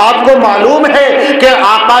جان آپ کو معلوم ہے کہ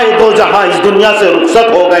آقائے دو جہاں اس دنیا سے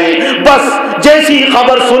رخصت ہو گئے۔ بس جیسی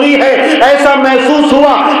خبر سنی ہے ایسا محسوس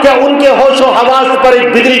ہوا کہ ان کے ہوش و حواس پر ایک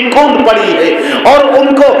بجلی کون پڑی ہے اور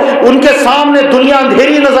ان کے سامنے دنیا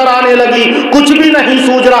اندھیری نظر آنے لگی، کچھ بھی نہیں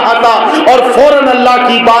سوج رہا تھا، اور فوراً اللہ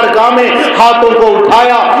کی بارگاہ میں ہاتھوں کو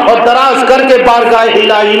اٹھایا اور دراز کر کے بارگاہ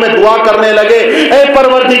الہی میں دعا کرنے لگے اے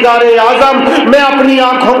پروردگار اعظم، میں اپنی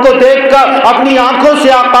آنکھوں کو دیکھ کر، اپنی آنکھوں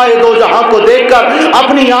سے آقائے دو جہاں کو دیکھ کر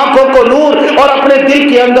اپنی آنکھوں کو نور اور اپنے دل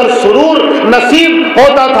کے اندر سرور نصیب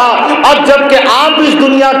ہوتا تھا، اب جب کہ آپ اس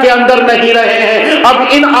دنیا کے اندر نہیں رہے ہیں اب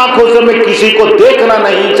ان آنکھوں سے میں کسی کو دیکھنا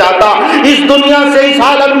نہیں چاہتا، اس دنیا سے اس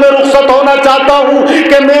حالت میں رخصت ہونا چاہتا ہوں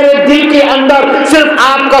کہ میرے دل کے اندر صرف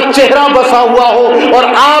آپ کا چہرہ بسا ہوا ہو اور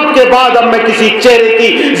آپ کے بعد اب میں کسی چہرے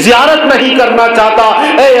کی زیارت نہیں کرنا چاہتا۔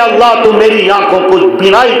 اے اللہ تو میری آنکھوں کو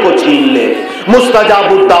بینائی کو چھین لے۔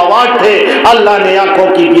 مستجاب الدعوات تھے، اللہ نے آنکھوں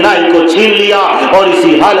کی بینائی کو چھین لیا اور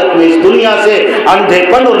اسی حالت میں اس دنیا سے اندھے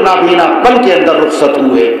پن اور نابینا پن کے اندر رخصت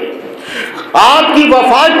ہوئے۔ آپ کی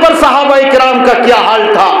وفات پر صحابہ کرام کا کیا حال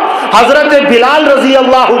تھا؟ حضرت بلال رضی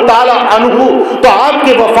اللہ تعالی عنہ تو آپ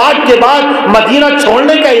کے وفات کے بعد مدینہ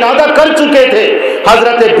چھوڑنے کا ارادہ کر چکے تھے۔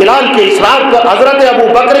 حضرت بلال کے اصرار پر، حضرت ابو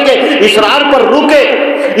بکر کے اصرار پر رکے،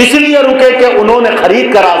 اس لیے رکے کہ انہوں نے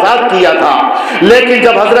خرید کر آزاد کیا تھا، لیکن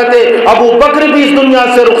جب حضرت ابو بکر بھی اس دنیا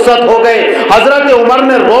سے رخصت ہو گئے، حضرت عمر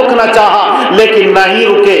نے روکنا چاہا لیکن نہیں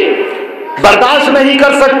رکے، برداشت نہیں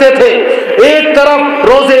کر سکتے تھے، ایک طرف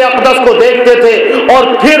روضے اقدس کو دیکھتے تھے اور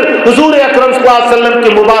پھر حضور اکرم صلی اللہ علیہ وسلم کے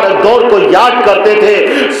مبارک دور کو یاد کرتے تھے،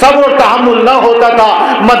 صبر و تحمل نہ ہوتا تھا،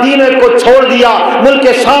 مدینے کو چھوڑ دیا، ملک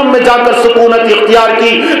شام میں جا کر سکونت اختیار کی۔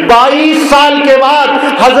 22 سال کے بعد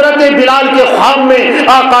حضرت بلال کے خواب میں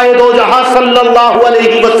آقائے دو جہاں صلی اللہ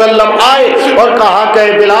علیہ وسلم آئے اور کہا کہ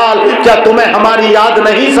بلال کیا تمہیں ہماری یاد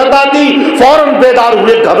نہیں ستاتی؟ فوراً بیدار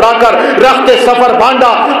ہوئے، گھبرا کر رخت سفر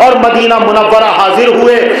باندھا اور مدینہ منورہ حاضر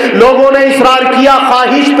ہوئے۔ لوگوں نے اصرار کیا،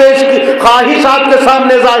 خواہش آپ کے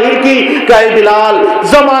سامنے ظاہر کی کہ اے بلال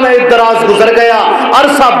زمانہ دراز گزر گیا،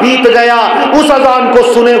 عرصہ بیت گیا اس اذان کو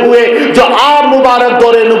سنے ہوئے جو آپ مبارک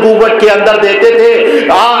دور نبوت کے اندر دیتے تھے،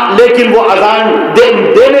 لیکن وہ اذان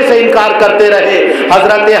دینے سے انکار کرتے رہے۔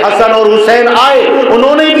 حضرت حسن اور حسین آئے،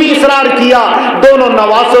 انہوں نے بھی اصرار کیا، دونوں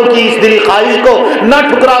نواسوں کی اس دلی خواہش کو نہ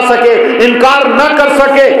ٹھکرا سکے، انکار نہ کر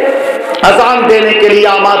سکے، اذان دینے کے لیے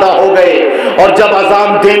آمادہ ہو گئے۔ اور جب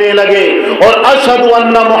اذان دینے لگے اور اشہد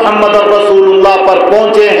ان محمد رسول اللہ پر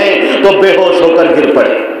پہنچے ہیں تو بے ہوش ہو کر گر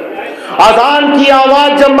پڑے۔ اذان کی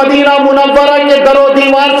آواز جب مدینہ منورہ کے در و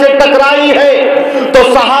دیوار سے ٹکرائی ہے تو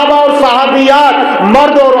صحابہ اور صحابیات،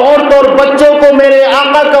 مرد اور عورت اور بچوں کو میرے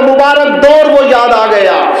آقا کا مبارک دور وہ یاد آ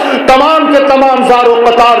گیا۔ تمام کے تمام زار و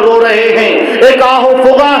قطار رو رہے ہیں، ایک آہ و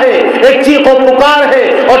فغاں ہے، ایک چیخ و پکار ہے،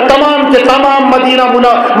 اور تمام کے تمام مدینہ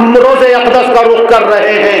روضہ اقدس کا رخ کر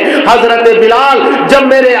رہے ہیں۔ حضرت بلال جب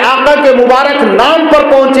میرے آقا کے مبارک نام پر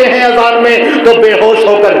پہنچے ہیں اذان میں تو بے ہوش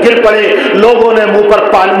ہو کر گر پڑے۔ لوگوں نے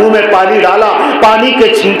منہ میں پانی ڈالا، پانی کے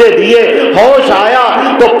چھینٹے دیے، ہوش آیا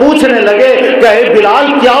تو پوچھنے لگے کہ اے بلال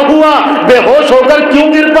کیا ہوا، بے ہوش ہو کر کیوں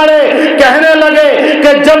گر پڑے؟ کہنے لگے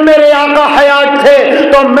کہ جب میرے آقا حیات تھے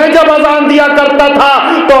تو میں جب اذان دیا کرتا تھا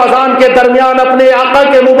تو اذان کے درمیان اپنے آقا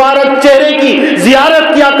کے مبارک چہرے کی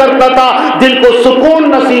زیارت کیا کرتا تھا، دل کو سکون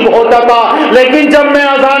نصیب ہوتا تھا، لیکن جب میں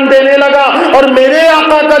اذان دینے لگا اور میرے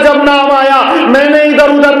آقا کا جب نام آیا میں نے ادھر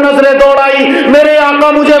ادھر نظریں دوڑائی، میرے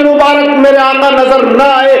آقا مجھے مبارک میرے آقا نظر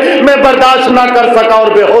نہ آئے، میں برداشت نہ کر سکا اور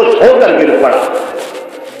بے ہوش ہو کر گر پڑا۔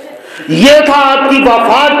 یہ تھا آپ کی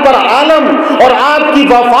وفات پر عالم، اور آپ کی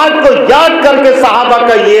وفات کو یاد کر کے صحابہ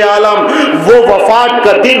کا یہ عالم۔ وہ وفات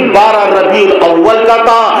کا دن 12 ربیع الاول کا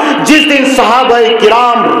تھا، جس دن صحابہ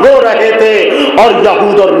کرام رو رہے تھے اور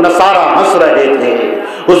یہود اور نصارہ ہنس رہے تھے۔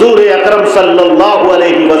 حضور اکرم صلی اللہ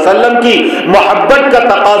علیہ وسلم کی محبت کا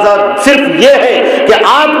تقاضا صرف یہ ہے کہ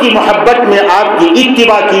آپ کی محبت میں آپ کی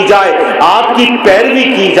اتباع کی جائے، آپ کی پیروی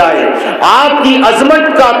کی جائے۔ آپ کی عظمت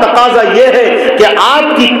کا تقاضا یہ ہے کہ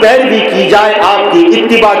آپ کی پیروی کی جائے، آپ کی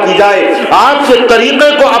اتباع کی جائے، آپ کے طریقے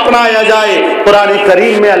کو اپنایا جائے۔ قرآن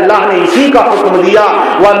کریم میں اللہ نے اسی کا حکم دیا،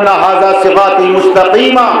 وَأَنَّ هَذَا صِرَاطِي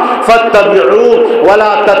مُسْتَقِيمًا فَاتَّبِعُوهُ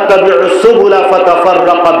وَلَا تَتَّبِعُوا السُّبُلَ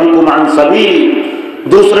فَتَفَرَّقَ بِكُمْ عَنْ سَبِيلِهِ۔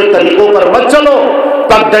 دوسرے طریقوں پر مت چلو،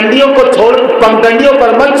 پگڈنڈیوں کو چھوڑ، پگڈنڈیوں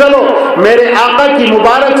پر مت چلو، میرے آقا کی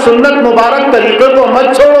مبارک سنت مبارک طریقے کو مت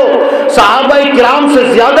چھوڑو۔ صحابہ کرام سے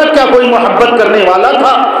زیادہ کیا کوئی محبت کرنے والا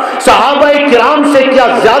تھا؟ صحابہ کرام سے کیا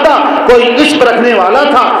زیادہ کوئی عشق رکھنے والا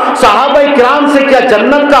تھا؟ صحابہ کرام سے کیا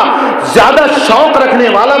جنت کا زیادہ شوق رکھنے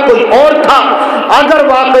والا کوئی اور تھا؟ اگر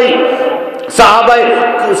واقعی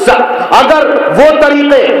اگر وہ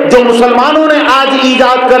طریقے جو مسلمانوں نے آج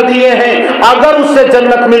ایجاد کر دیے ہیں اگر اس سے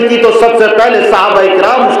جنت ملتی تو سب سے پہلے صحابہ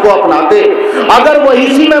کرام اس کو اپناتے۔ اگر وہ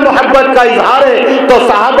اسی میں محبت کا اظہار ہے تو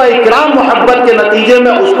صحابہ کرام محبت کے نتیجے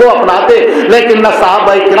میں اس کو اپناتے، لیکن نہ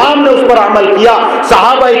صحابہ کرام نے اس پر عمل کیا،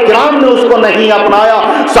 صحابہ کرام نے اس کو نہیں اپنایا۔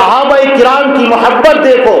 صحابہ کرام کی محبت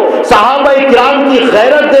دیکھو، صحابہ کرام کی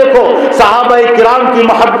غیرت دیکھو، صحابہ کرام کی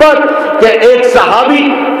محبت کہ ایک صحابی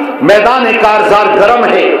میدان کارزار گرم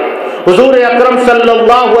ہے، حضور اکرم صلی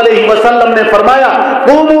اللہ علیہ وسلم نے فرمایا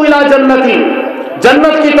قوموا الی جنتی،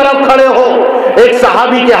 جنت کی طرف کھڑے ہو۔ ایک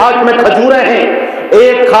صحابی کے ہاتھ میں کھجوریں ہیں،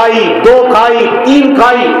 ایک کھائی، دو کھائی، تین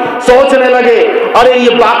کھائی، سوچنے لگے ارے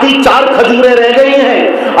یہ باقی 4 کھجوریں رہ گئی ہیں،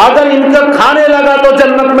 اگر ان کو کھانے لگا تو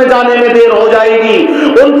جنت میں جانے میں دیر ہو جائے گی۔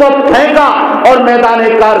 ان کو پھینکا اور میدان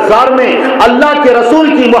کارزار میں اللہ کے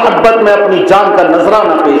رسول کی محبت میں اپنی جان کا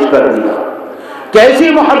نذرانہ پیش کر دیا۔ کیسی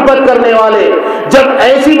محبت کرنے والے، جب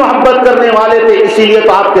ایسی محبت کرنے والے تھے اسی لیے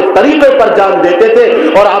تو آپ کے طریقے پر جان دیتے تھے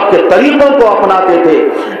اور آپ کے طریقوں کو اپناتے تھے۔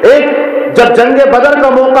 ایک جب جنگ بدر کا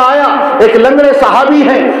موقع آیا، ایک لنگڑے صحابی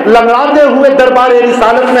ہیں، لنگڑاتے ہوئے دربار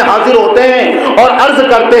رسالت میں حاضر ہوتے ہیں اور عرض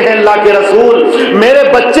کرتے ہیں اللہ کے رسول میرے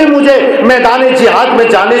بچے مجھے میدان جہاد میں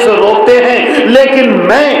جانے سے روکتے ہیں، لیکن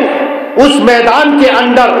میں اس میدان کے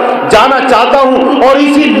اندر جانا چاہتا ہوں اور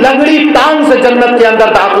اسی لنگڑی ٹانگ سے جنت کے اندر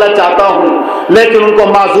داخلہ چاہتا ہوں، لیکن ان کو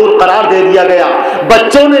معذور قرار دے دیا گیا۔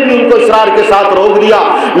 بچوں نے بھی ان کو اصرار کے ساتھ روک دیا،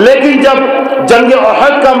 لیکن جب جنگ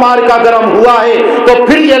احد کا معرکہ گرم ہوا ہے تو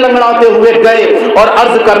پھر یہ لنگڑاتے ہوئے گئے اور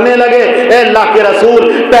عرض کرنے لگے اے اللہ کے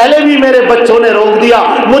رسول پہلے بھی میرے بچوں نے روک دیا،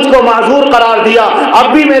 مجھ کو معذور قرار دیا،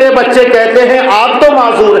 اب بھی میرے بچے کہتے ہیں آپ تو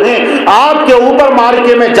معذور ہیں، آپ کے اوپر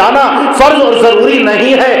معرکے میں جانا فرض اور ضروری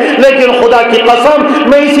نہیں ہے، لیکن لیکن خدا کی قسم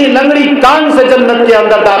میں اسی لنگڑی ٹانگ سے جنت کے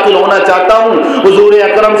اندر داخل ہونا چاہتا ہوں۔ حضور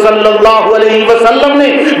اکرم صلی اللہ علیہ وسلم نے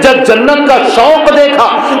جب جنت کا شوق دیکھا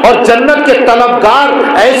اور جنت کے طلبگار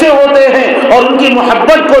ایسے ہوتے ہیں اور ان کی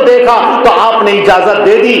محبت کو دیکھا تو آپ نے اجازت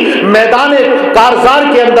دے دی، میدان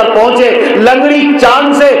کارزار کے اندر پہنچے، لنگڑی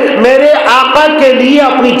چاند سے میرے آقا کے لیے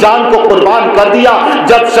اپنی جان کو قربان کر دیا۔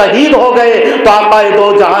 جب شہید ہو گئے تو آقا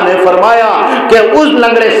دو جہاں نے فرمایا کہ اس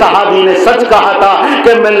لنگڑے صحابی نے سچ کہا تھا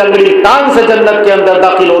کہ میں لنگڑی ٹانگ سے جنت کے اندر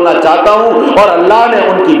داخل ہونا چاہتا ہوں، اور اللہ نے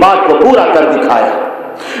ان کی بات کو پورا کر دکھایا۔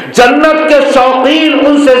 جنت کے شوقین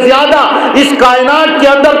ان سے زیادہ اس کائنات کے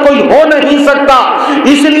اندر کوئی ہو نہیں سکتا،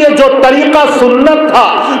 اس لیے جو طریقہ سنت تھا،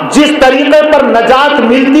 جس طریقے پر نجات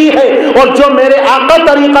ملتی ہے اور جو میرے آقا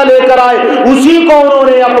طریقہ لے کر آئے اسی کو انہوں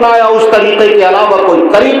نے اپنایا، اس طریقے کے علاوہ کوئی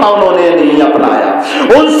طریقہ انہوں نے نہیں اپنایا۔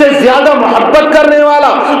 ان سے زیادہ محبت کرنے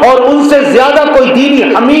والا اور ان سے زیادہ کوئی دینی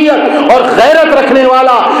حمیت اور غیرت رکھنے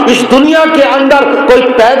والا اس دنیا کے اندر کوئی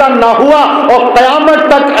پیدا نہ ہوا، اور قیامت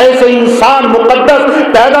تک ایسے انسان مقدس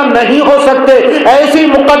پیدا نہیں ہو سکتے۔ ایسی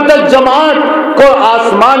مقدس جماعت کو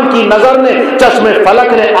آسمان کی نظر نے، چشم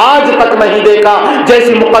فلک نے آج تک نہیں دیکھا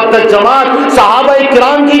جیسی مقدس جماعت صحابہ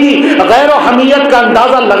کرام کی تھی۔ غیر و حمیت کا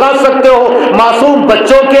اندازہ لگا سکتے ہو معصوم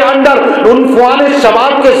بچوں کے اندر، عنفوان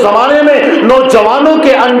شباب کے زمانے میں نوجوانوں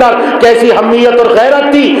کے اندر کیسی حمیت اور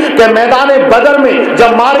غیرت تھی کہ میدان بدر میں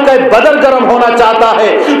جب مارکہ بدر گرم ہونا چاہتا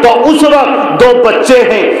ہے تو اس وقت دو بچے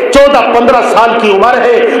ہیں، 14-15 سال کی عمر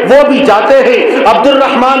ہے، وہ بھی جاتے ہیں۔ عبد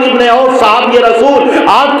الرحمن ابن عوف صحابی رسول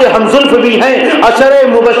آپ کے ہمزلف بھی ہیں، عشرہ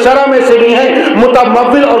مبشرہ میں سے بھی ہیں،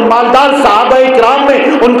 متمول اور مالدار صحابہ کرام میں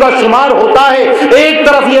ان کا شمار ہوتا ہے۔ ایک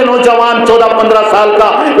طرف یہ نوجوان 14-15 سال کا،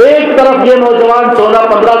 ایک طرف یہ نوجوان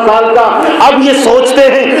 14-15 سال کا۔ اب یہ سوچتے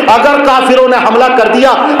ہیں اگر کافروں نے حملہ کر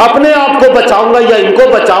دیا اپنے آپ کو بچاؤں گا یا ان کو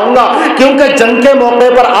بچاؤں گا، کیونکہ جنگ کے موقع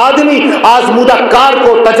پر آدمی آزمودہ کار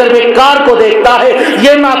کو، تجربے کار کو دیکھتا ہے۔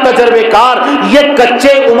 یہ نا تجربے کار، یہ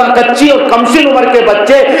کچی اور کمسن عمر کے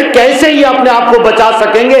بچے کیسے یہ اپنے آپ کو بچا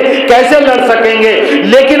سکیں گے، کیسے لڑ سکیں گے؟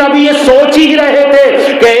 لیکن ابھی یہ سوچ ہی رہے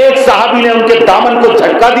تھے کہ ایک صحابی نے ان کے دامن کو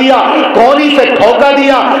جھٹکا دیا، کوہنی سے ٹھوکا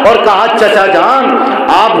دیا اور کہا چچا جان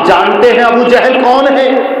آپ جانتے ہیں ابو جہل کون ہے؟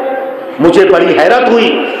 مجھے بڑی حیرت ہوئی۔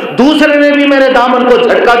 دوسرے نے بھی میرے دامن کو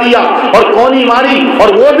جھٹکا دیا اور کونی ماری،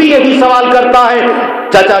 اور وہ بھی یہی سوال کرتا ہے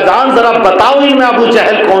چچا جان ذرا بتاؤ ان میں ابو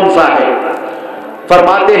جہل کون سا ہے؟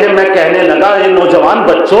 فرماتے ہیں میں کہنے لگا اے نوجوان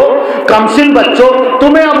بچوں، کمسن بچوں،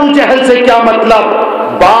 تمہیں ابو جہل سے کیا مطلب؟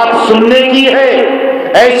 بات سننے کی ہے۔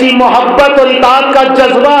 ایسی محبت اور اطاعت کا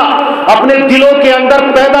جذبہ اپنے دلوں کے اندر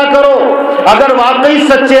پیدا کرو۔ اگر واقعی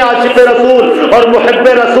سچے عاشق رسول اور محب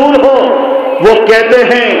رسول ہو، وہ کہتے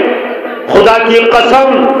ہیں خدا کی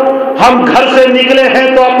قسم ہم گھر سے نکلے ہیں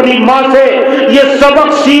تو اپنی ماں سے یہ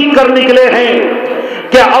سبق سیکھ کر نکلے ہیں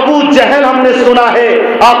کہ ابو جہل ہم نے سنا ہے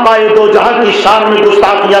آقا دو جہاں کی شان میں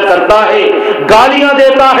گستاخیاں کرتا ہے، گالیاں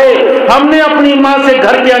دیتا ہے۔ ہم نے اپنی ماں سے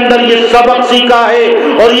گھر کے اندر یہ سبق سیکھا ہے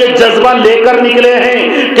اور یہ جذبہ لے کر نکلے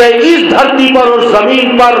ہیں کہ اس دھرتی پر اور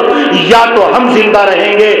زمین پر یا تو ہم زندہ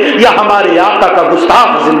رہیں گے یا ہمارے آقا کا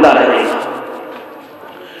گستاخ زندہ رہے گا۔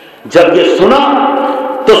 جب یہ سنا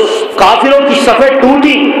تو کافروں کی صفیں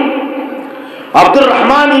ٹوٹی۔ عبد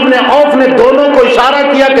الرحمن ابن عوف نے دونوں کو اشارہ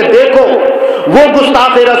کیا کہ دیکھو وہ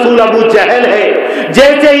گستاخ رسول ابو جہل ہے۔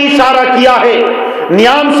 جیسے ہی اشارہ کیا ہے،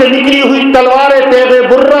 نیام سے نکلی ہوئی تلوار تیغ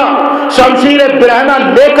برہ، شمشیر برہنہ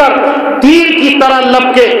لے کر تیر کی طرح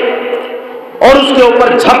لپکے اور اس کے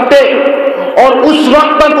اوپر جھپٹے اور اس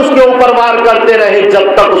وقت تک اس کے اوپر وار کرتے رہے جب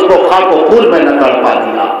تک اس کو خاک و خون میں نہ تڑپا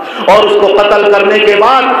دیا، اور اس کو قتل کرنے کے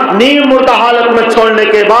بعد نیم مردہ حالت میں چھوڑنے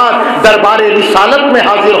کے بعد دربار رسالت میں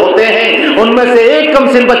حاضر ہوتے ہیں۔ ان میں سے ایک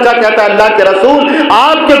کمسن بچہ کہتا ہے اللہ کے رسول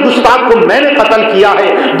آپ کے گستاخ کو میں نے قتل کیا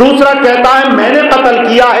ہے، دوسرا کہتا ہے میں نے قتل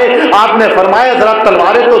کیا ہے۔ آپ نے فرمایا ذرا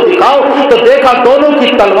تلواریں تو دکھاؤ، تو دیکھا دونوں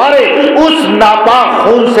کی تلواریں اس ناپاک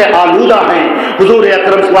خون سے آلودہ ہیں۔ حضور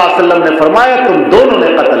اکرم صلی اللہ علیہ وسلم نے فرمایا تم دونوں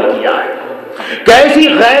نے قتل کیا ہے۔ کیسی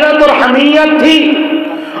غیرت اور حمیت تھی!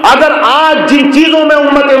 اگر آج جن چیزوں میں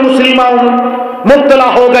امت مسلمہ مبتلا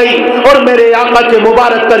ہو گئی اور میرے آقا کے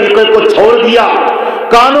مبارک طریقے کو چھوڑ دیا،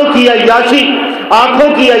 کانوں کی عیاشی، آنکھوں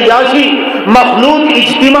کی عیاشی، مخلوط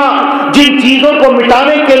اجتماع، جن چیزوں کو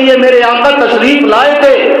مٹانے کے لیے میرے آقا تشریف لائے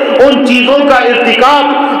تھے ان چیزوں کا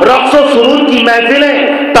ارتکاب، رقص و سرود کی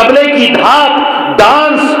محفلیں، طبلے کی دھاپ،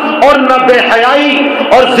 ڈانس اور بے حیائی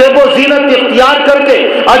اور زیب و زینت اختیار کر کے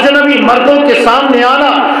اجنبی مردوں کے سامنے آنا،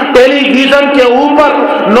 ٹیلی ویژن کے اوپر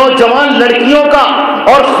نوجوان لڑکیوں کا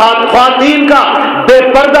اور خواتین کا بے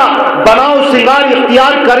پردہ بناؤ سنگار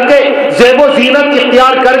اختیار کر کے، زیب و زینت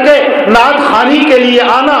اختیار کر کے نعت خوانی کے لیے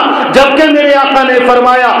آنا، جبکہ میرے آقا نے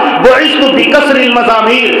فرمایا بعثت بکسر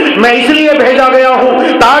المزامیر، میں اس لیے بھیجا گیا ہوں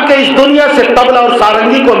تاکہ اس دنیا سے طبلہ اور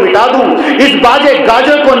سارنگی کو مٹا دوں، اس باجے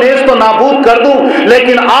گاجے کو نیست و نابود کر دوں۔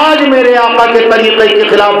 لیکن آج میرے آقا کے طریقے کی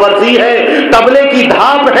خلاف ورزی ہے، طبلے کی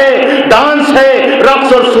دھاپ ہے، ڈانس ہے،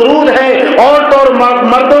 رقص اور سرود ہے، عورتوں اور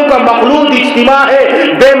مردوں کا مخلوط اجتماع ہے،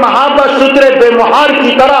 بے محابت سترے بے مہار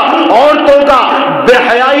کی طرح عورتوں کا بے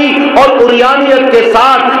حیائی اور عریانیت کے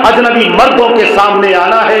ساتھ اجنبی مردوں کے سامنے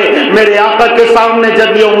آنا ہے۔ میرے آقا کے سامنے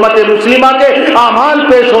جب یہ امت مسلمہ کے اعمال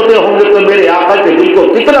پیش ہوتے ہوں گے تو میرے آقا کے دل کو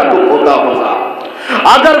کتنا دکھ ہوتا ہوگا۔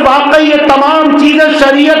 اگر واقعی یہ تمام چیزیں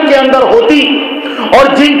شریعت کے اندر ہوتی اور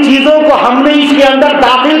جن چیزوں کو ہم نے اس کے اندر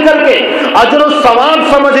داخل کر کے اجر و ثواب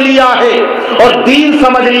سمجھ لیا ہے اور دین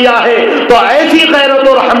سمجھ لیا ہے تو ایسی غیرت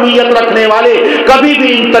اور حمیت رکھنے والے کبھی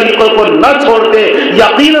بھی ان طریقوں کو نہ چھوڑتے،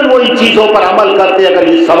 یقیناً وہ ان چیزوں پر عمل کرتے اگر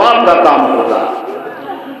یہ ثواب کا کام ہوگا۔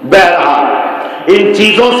 بہرحال ان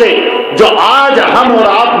چیزوں سے جو آج ہم اور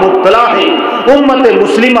آپ مبتلا ہیں، امت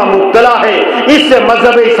مسلمہ مبتلا ہے، اس سے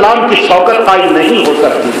مذہب اسلام کی شوکت قائم نہیں ہو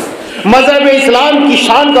سکتی، مذہب اسلام کی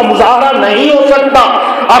شان کا مظاہرہ نہیں ہو سکتا،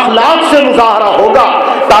 اخلاق سے مظاہرہ ہوگا۔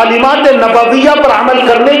 تعلیمات نبویہ پر عمل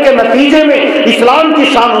کرنے کے نتیجے میں اسلام کی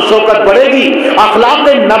شان و شوکت بڑھے گی۔ اخلاق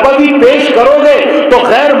نبوی پیش کرو گے تو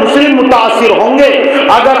غیر مسلم متاثر ہوں گے،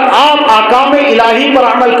 اگر آپ احکام الہی پر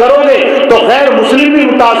عمل کرو گے تو غیر مسلم بھی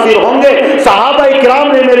متاثر ہوں گے۔ صحابہ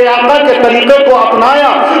کرام نے میرے آقا کے طریقے کو اپنایا،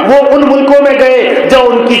 وہ ان ملکوں میں گئے جو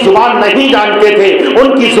ان کی زبان نہیں جانتے تھے،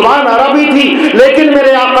 ان کی زبان عربی تھی لیکن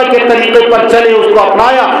میرے آقا کے طریقے پر چلے، اس کو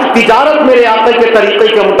اپنایا، تجارت میرے آقا کے طریقے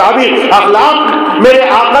کے مطابق، اخلاق میرے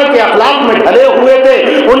آقا کے اخلاق میں ڈھلے ہوئے تھے،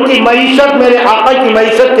 ان کی معیشت میرے آقا کی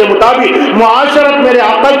معیشت کے مطابق، معاشرت میرے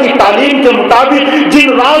آقا کی تعلیم کے مطابق،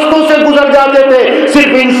 جن راستوں سے گزر جاتے تھے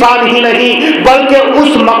صرف انسان ہی نہیں بلکہ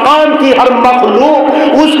اس مقام کی ہر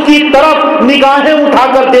مخلوق اس کی طرف نگاہیں اٹھا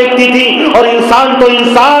کر دیکھتی تھی، اور انسان تو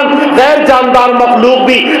انسان غیر جاندار مخلوق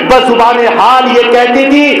بھی بزبان حال یہ کہتی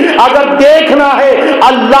تھی اگر دیکھنا ہے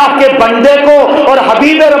اللہ کے بندے کو اور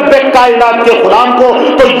حبیب رب کائنات کے غلام کو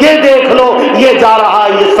تو یہ دیکھ لو، یہ جا رہا ہے،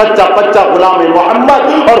 یہ سچا پچا غلام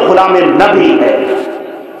محمد اور غلام نبی ہے۔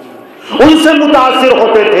 ان سے متاثر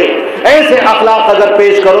ہوتے تھے، ایسے اخلاق اگر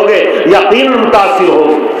پیش کرو گے یقیناً متاثر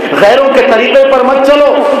ہوگے۔ غیروں کے طریقے پر مت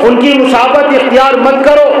چلو، ان کی مشابہت اختیار مت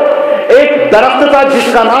کرو۔ ایک درخت تھا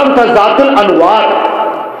جس کا نام تھا ذات الانوار،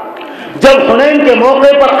 جب حنین کے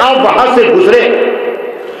موقع پر آپ وہاں سے گزرے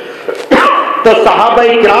تو صحابہ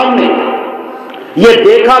کرام نے یہ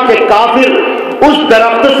دیکھا کہ کافر اس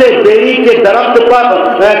درخت سے بیری کے درخت پر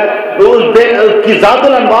کی ذات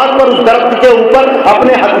الانوار پر اس درخت کے اوپر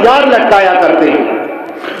اپنے ہتھیار لٹکایا کرتے ہیں۔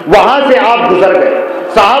 وہاں سے آپ گزر گئے،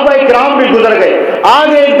 صحابہ کرام بھی گزر گئے،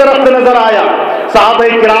 آگے ایک درخت نظر آیا، صحابہ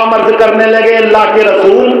کرام عرض کرنے لگے اللہ کے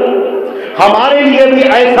رسول ہمارے لیے بھی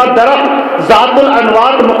ایسا درخت ذات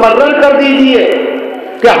الانوار مقرر کر دیجئے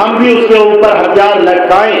کہ ہم بھی اس کے اوپر ہتھیار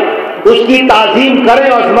لٹکائیں، اس کی تعظیم کریں،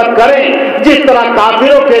 عظمت کریں جس طرح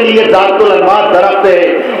کافروں کے لیے ذات الانوار درخت ہے۔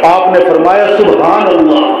 آپ نے فرمایا سبحان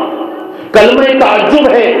اللہ، کلمہ تعجب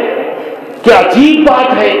ہے، کیا عجیب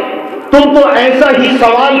بات ہے، تم تو ایسا ہی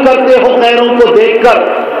سوال کرتے ہو غیروں کو دیکھ کر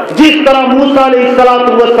جس طرح موسیٰ علیہ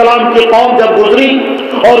السلام کی قوم جب گزری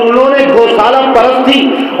اور انہوں نے گوشالہ پرستی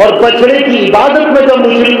اور بچڑے کی عبادت میں جب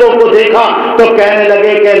مشرکوں کو دیکھا تو کہنے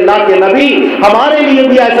لگے کہ اللہ کے نبی ہمارے لیے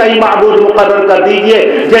بھی ایسا ہی معبود مقرر کر دیجئے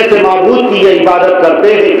جیسے معبود کی یہ عبادت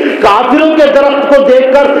کرتے ہیں۔ کافروں کے درخت کو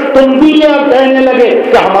دیکھ کر تم بھی یہ کہنے لگے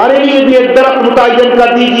کہ ہمارے لیے بھی ایک درخت متعین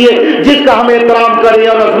کر دیجئے جس کا ہم احترام کریں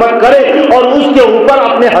اور عظمت کریں اور اس کے اوپر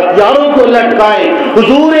اپنے ہتھیاروں کو لٹکائیں۔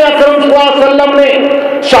 حضور اکرم صلی اللہ علیہ وسلم نے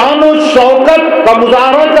شان و شوکت کا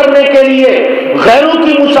مظاہرہ کرنے کے لیے غیروں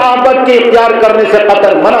کی مشابہت کے اختیار کرنے سے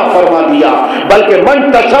قطعاً منع فرما دیا، بلکہ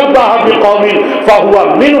من تشبہ بقوم فہو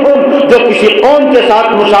منہم، جو کسی قوم کے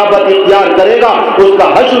ساتھ مشابہت اختیار کرے گا اس کا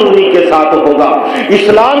حشر انہی کے ساتھ ہوگا۔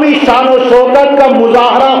 اسلامی شان و شوکت کا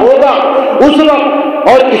مظاہرہ ہوگا اس وقت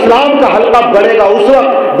اور اسلام کا حلقہ بڑھے گا اس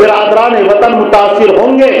وقت برادران وطن متاثر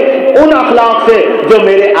ہوں گے ان اخلاق سے جو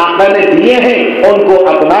میرے آقا نے دیے ہیں، ان کو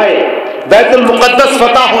اپنائے۔ بیت المقدس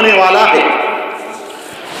فتح ہونے والا ہے،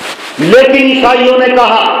 لیکن عیسائیوں نے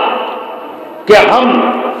کہا کہ ہم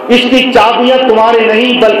اس کی چابیاں تمہارے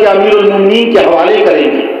نہیں بلکہ امیر المومنین کے حوالے کریں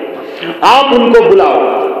گے، آپ ان کو بلاؤ۔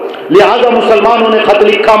 لہذا مسلمانوں نے خط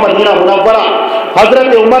لکھا، مدینہ منورہ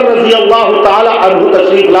حضرت عمر رضی اللہ تعالی عنہ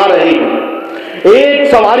تشریف لا رہے ہیں، ایک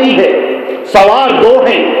سواری ہے، سوار دو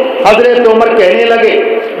ہیں، حضرت عمر کہنے لگے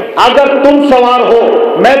اگر تم سوار ہو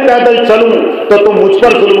میں پیدل چلوں تو تم مجھ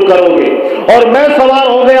پر ظلم کرو گے، اور میں سوار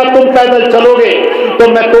ہو گیا تم پیدل چلو گے تو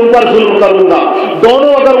میں تم پر ظلم کروں گا،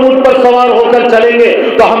 دونوں اگر اونٹ پر سوار ہو کر چلیں گے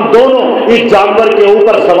تو ہم دونوں اس جانور کے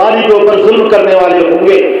اوپر سواری کے اوپر ظلم کرنے والے ہوں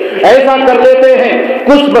گے۔ ایسا کر لیتے ہیں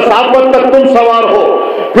کچھ مسافت تک تم سوار ہو،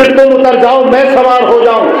 پھر تم اتر جاؤ میں سوار ہو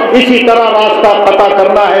جاؤں، اسی طرح راستہ قطع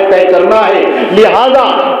کرنا ہے، طے کرنا ہے۔ لہذا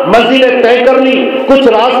منزلیں طے کر لی، کچھ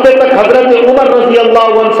راستے تک حضرت عمر رضی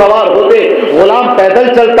اللہ عنہ سوار ہوتے، غلام پیدل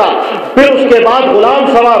چلتا، پھر اس کے بعد غلام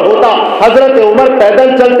سوار ہوتا، حضرت عمر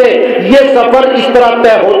پیدل چلتے۔ یہ سفر اس طرح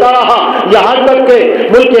طے ہوتا رہا یہاں تک کہ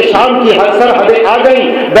ملک شام کی ہر سرحدیں آ گئیں،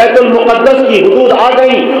 بیت المقدس کی حدود آ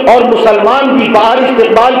گئیں، اور مسلمان بھی باہر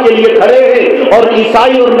استقبال کے لیے کھڑے ہیں، اور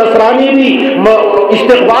عیسائی اور نصرانی بھی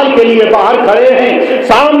استقبال کے لیے باہر کھڑے ہیں۔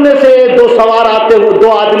 سامنے سے دو سوار آتے ہوئے،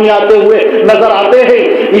 دو آدمی آتے ہوئے نظر آتے ہیں۔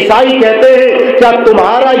 عیسائی کہتے ہیں کیا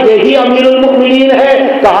تمہارا یہی امیر المؤمنین ہے؟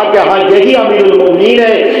 کہا کہ ہاں یہی امیر المؤمنین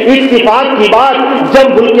ہے۔ اتفاق کی بات جب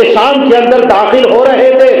ملک شام کے اندر داخل ہو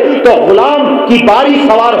رہے تھے تو غلام کی باری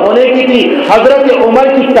سوار ہونے کی تھی، حضرت عمر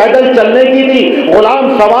کی پیدل چلنے کی تھی۔ غلام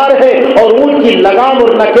سوار ہے اور اونٹ کی لگام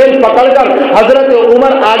اور نکیل پکڑ کر حضرت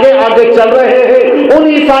عمر آگے آگے چل رہے ہیں۔ ان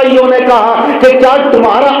عیسائیوں نے کہا کہ کیا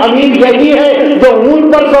تمہارا امیر یہی ہے جو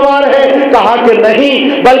اونٹ پر سوار ہے؟ کہا کہ نہیں،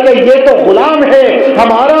 بلکہ یہ تو غلام ہے،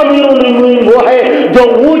 ہمارا امیر المؤمنین وہ ہے جو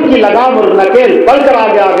اونٹ کی لگام اور نکیل پکڑ کر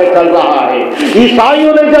آگے آگے چل رہا ہے۔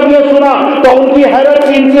 عیسائیوں نے جب یہ سنا تو ان کی حیرت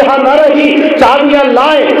کی انتہا نہ رہی، چابیاں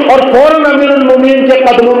لائے اور فوراً امیر المؤمنین کے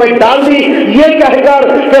قدموں میں ڈال دی، یہ کہہ کر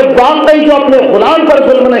کہ واقعی جو اپنے غلام پر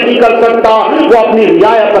ظلم نہیں کر سکتا وہ اپنی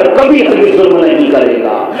رعایا پر کبھی ہرگز ظلم نہیں کرے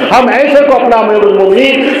گا۔ ہم ایسے کو اپنا امیر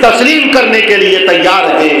المؤمنین تسلیم کرنے کے لیے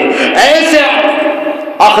تیار ہیں۔ ایسے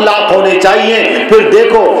اخلاق ہونے چاہیے۔ پھر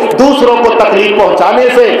دیکھو دوسروں کو تکلیف پہنچانے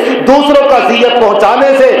سے، دوسروں کا اذیت پہنچانے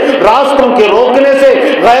سے، راستوں کے روکنے سے،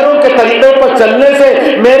 غیروں کے طریقوں پر چلنے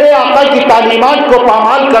سے، میرے آقا کی تعلیمات کو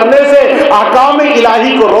پامال کرنے سے، احکام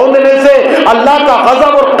الہی کو روندنے سے اللہ کا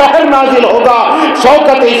غضب اور قہر نازل ہوگا،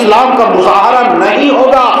 شوکت اسلام کا مظاہرہ نہیں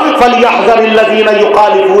ہوگا۔ فَلْيَحْذَرِ الَّذِينَ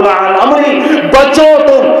يُخَالِفُونَ عَنْ أَمْرِهِ، بچو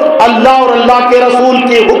تم اللہ اور اللہ کے رسول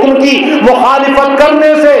کے حکم کی مخالفت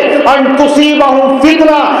کرنے سے، ان تصیبہم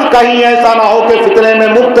فتنہ، کہیں ایسا نہ ہو کہ فتنے میں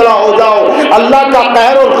مبتلا ہو جاؤ، اللہ کا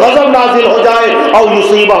قہر اور غضب نازل ہو جائے، او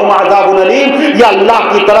یصیبہم عذاب علیم، یا اللہ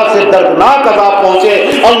کی طرف سے دردناک عذاب پہنچے۔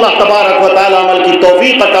 اللہ تبارک و تعالی عمل کی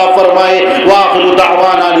توفیق عطا فرمائے۔ وآخر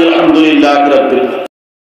دعوانا الحمدللہ رب العالمین۔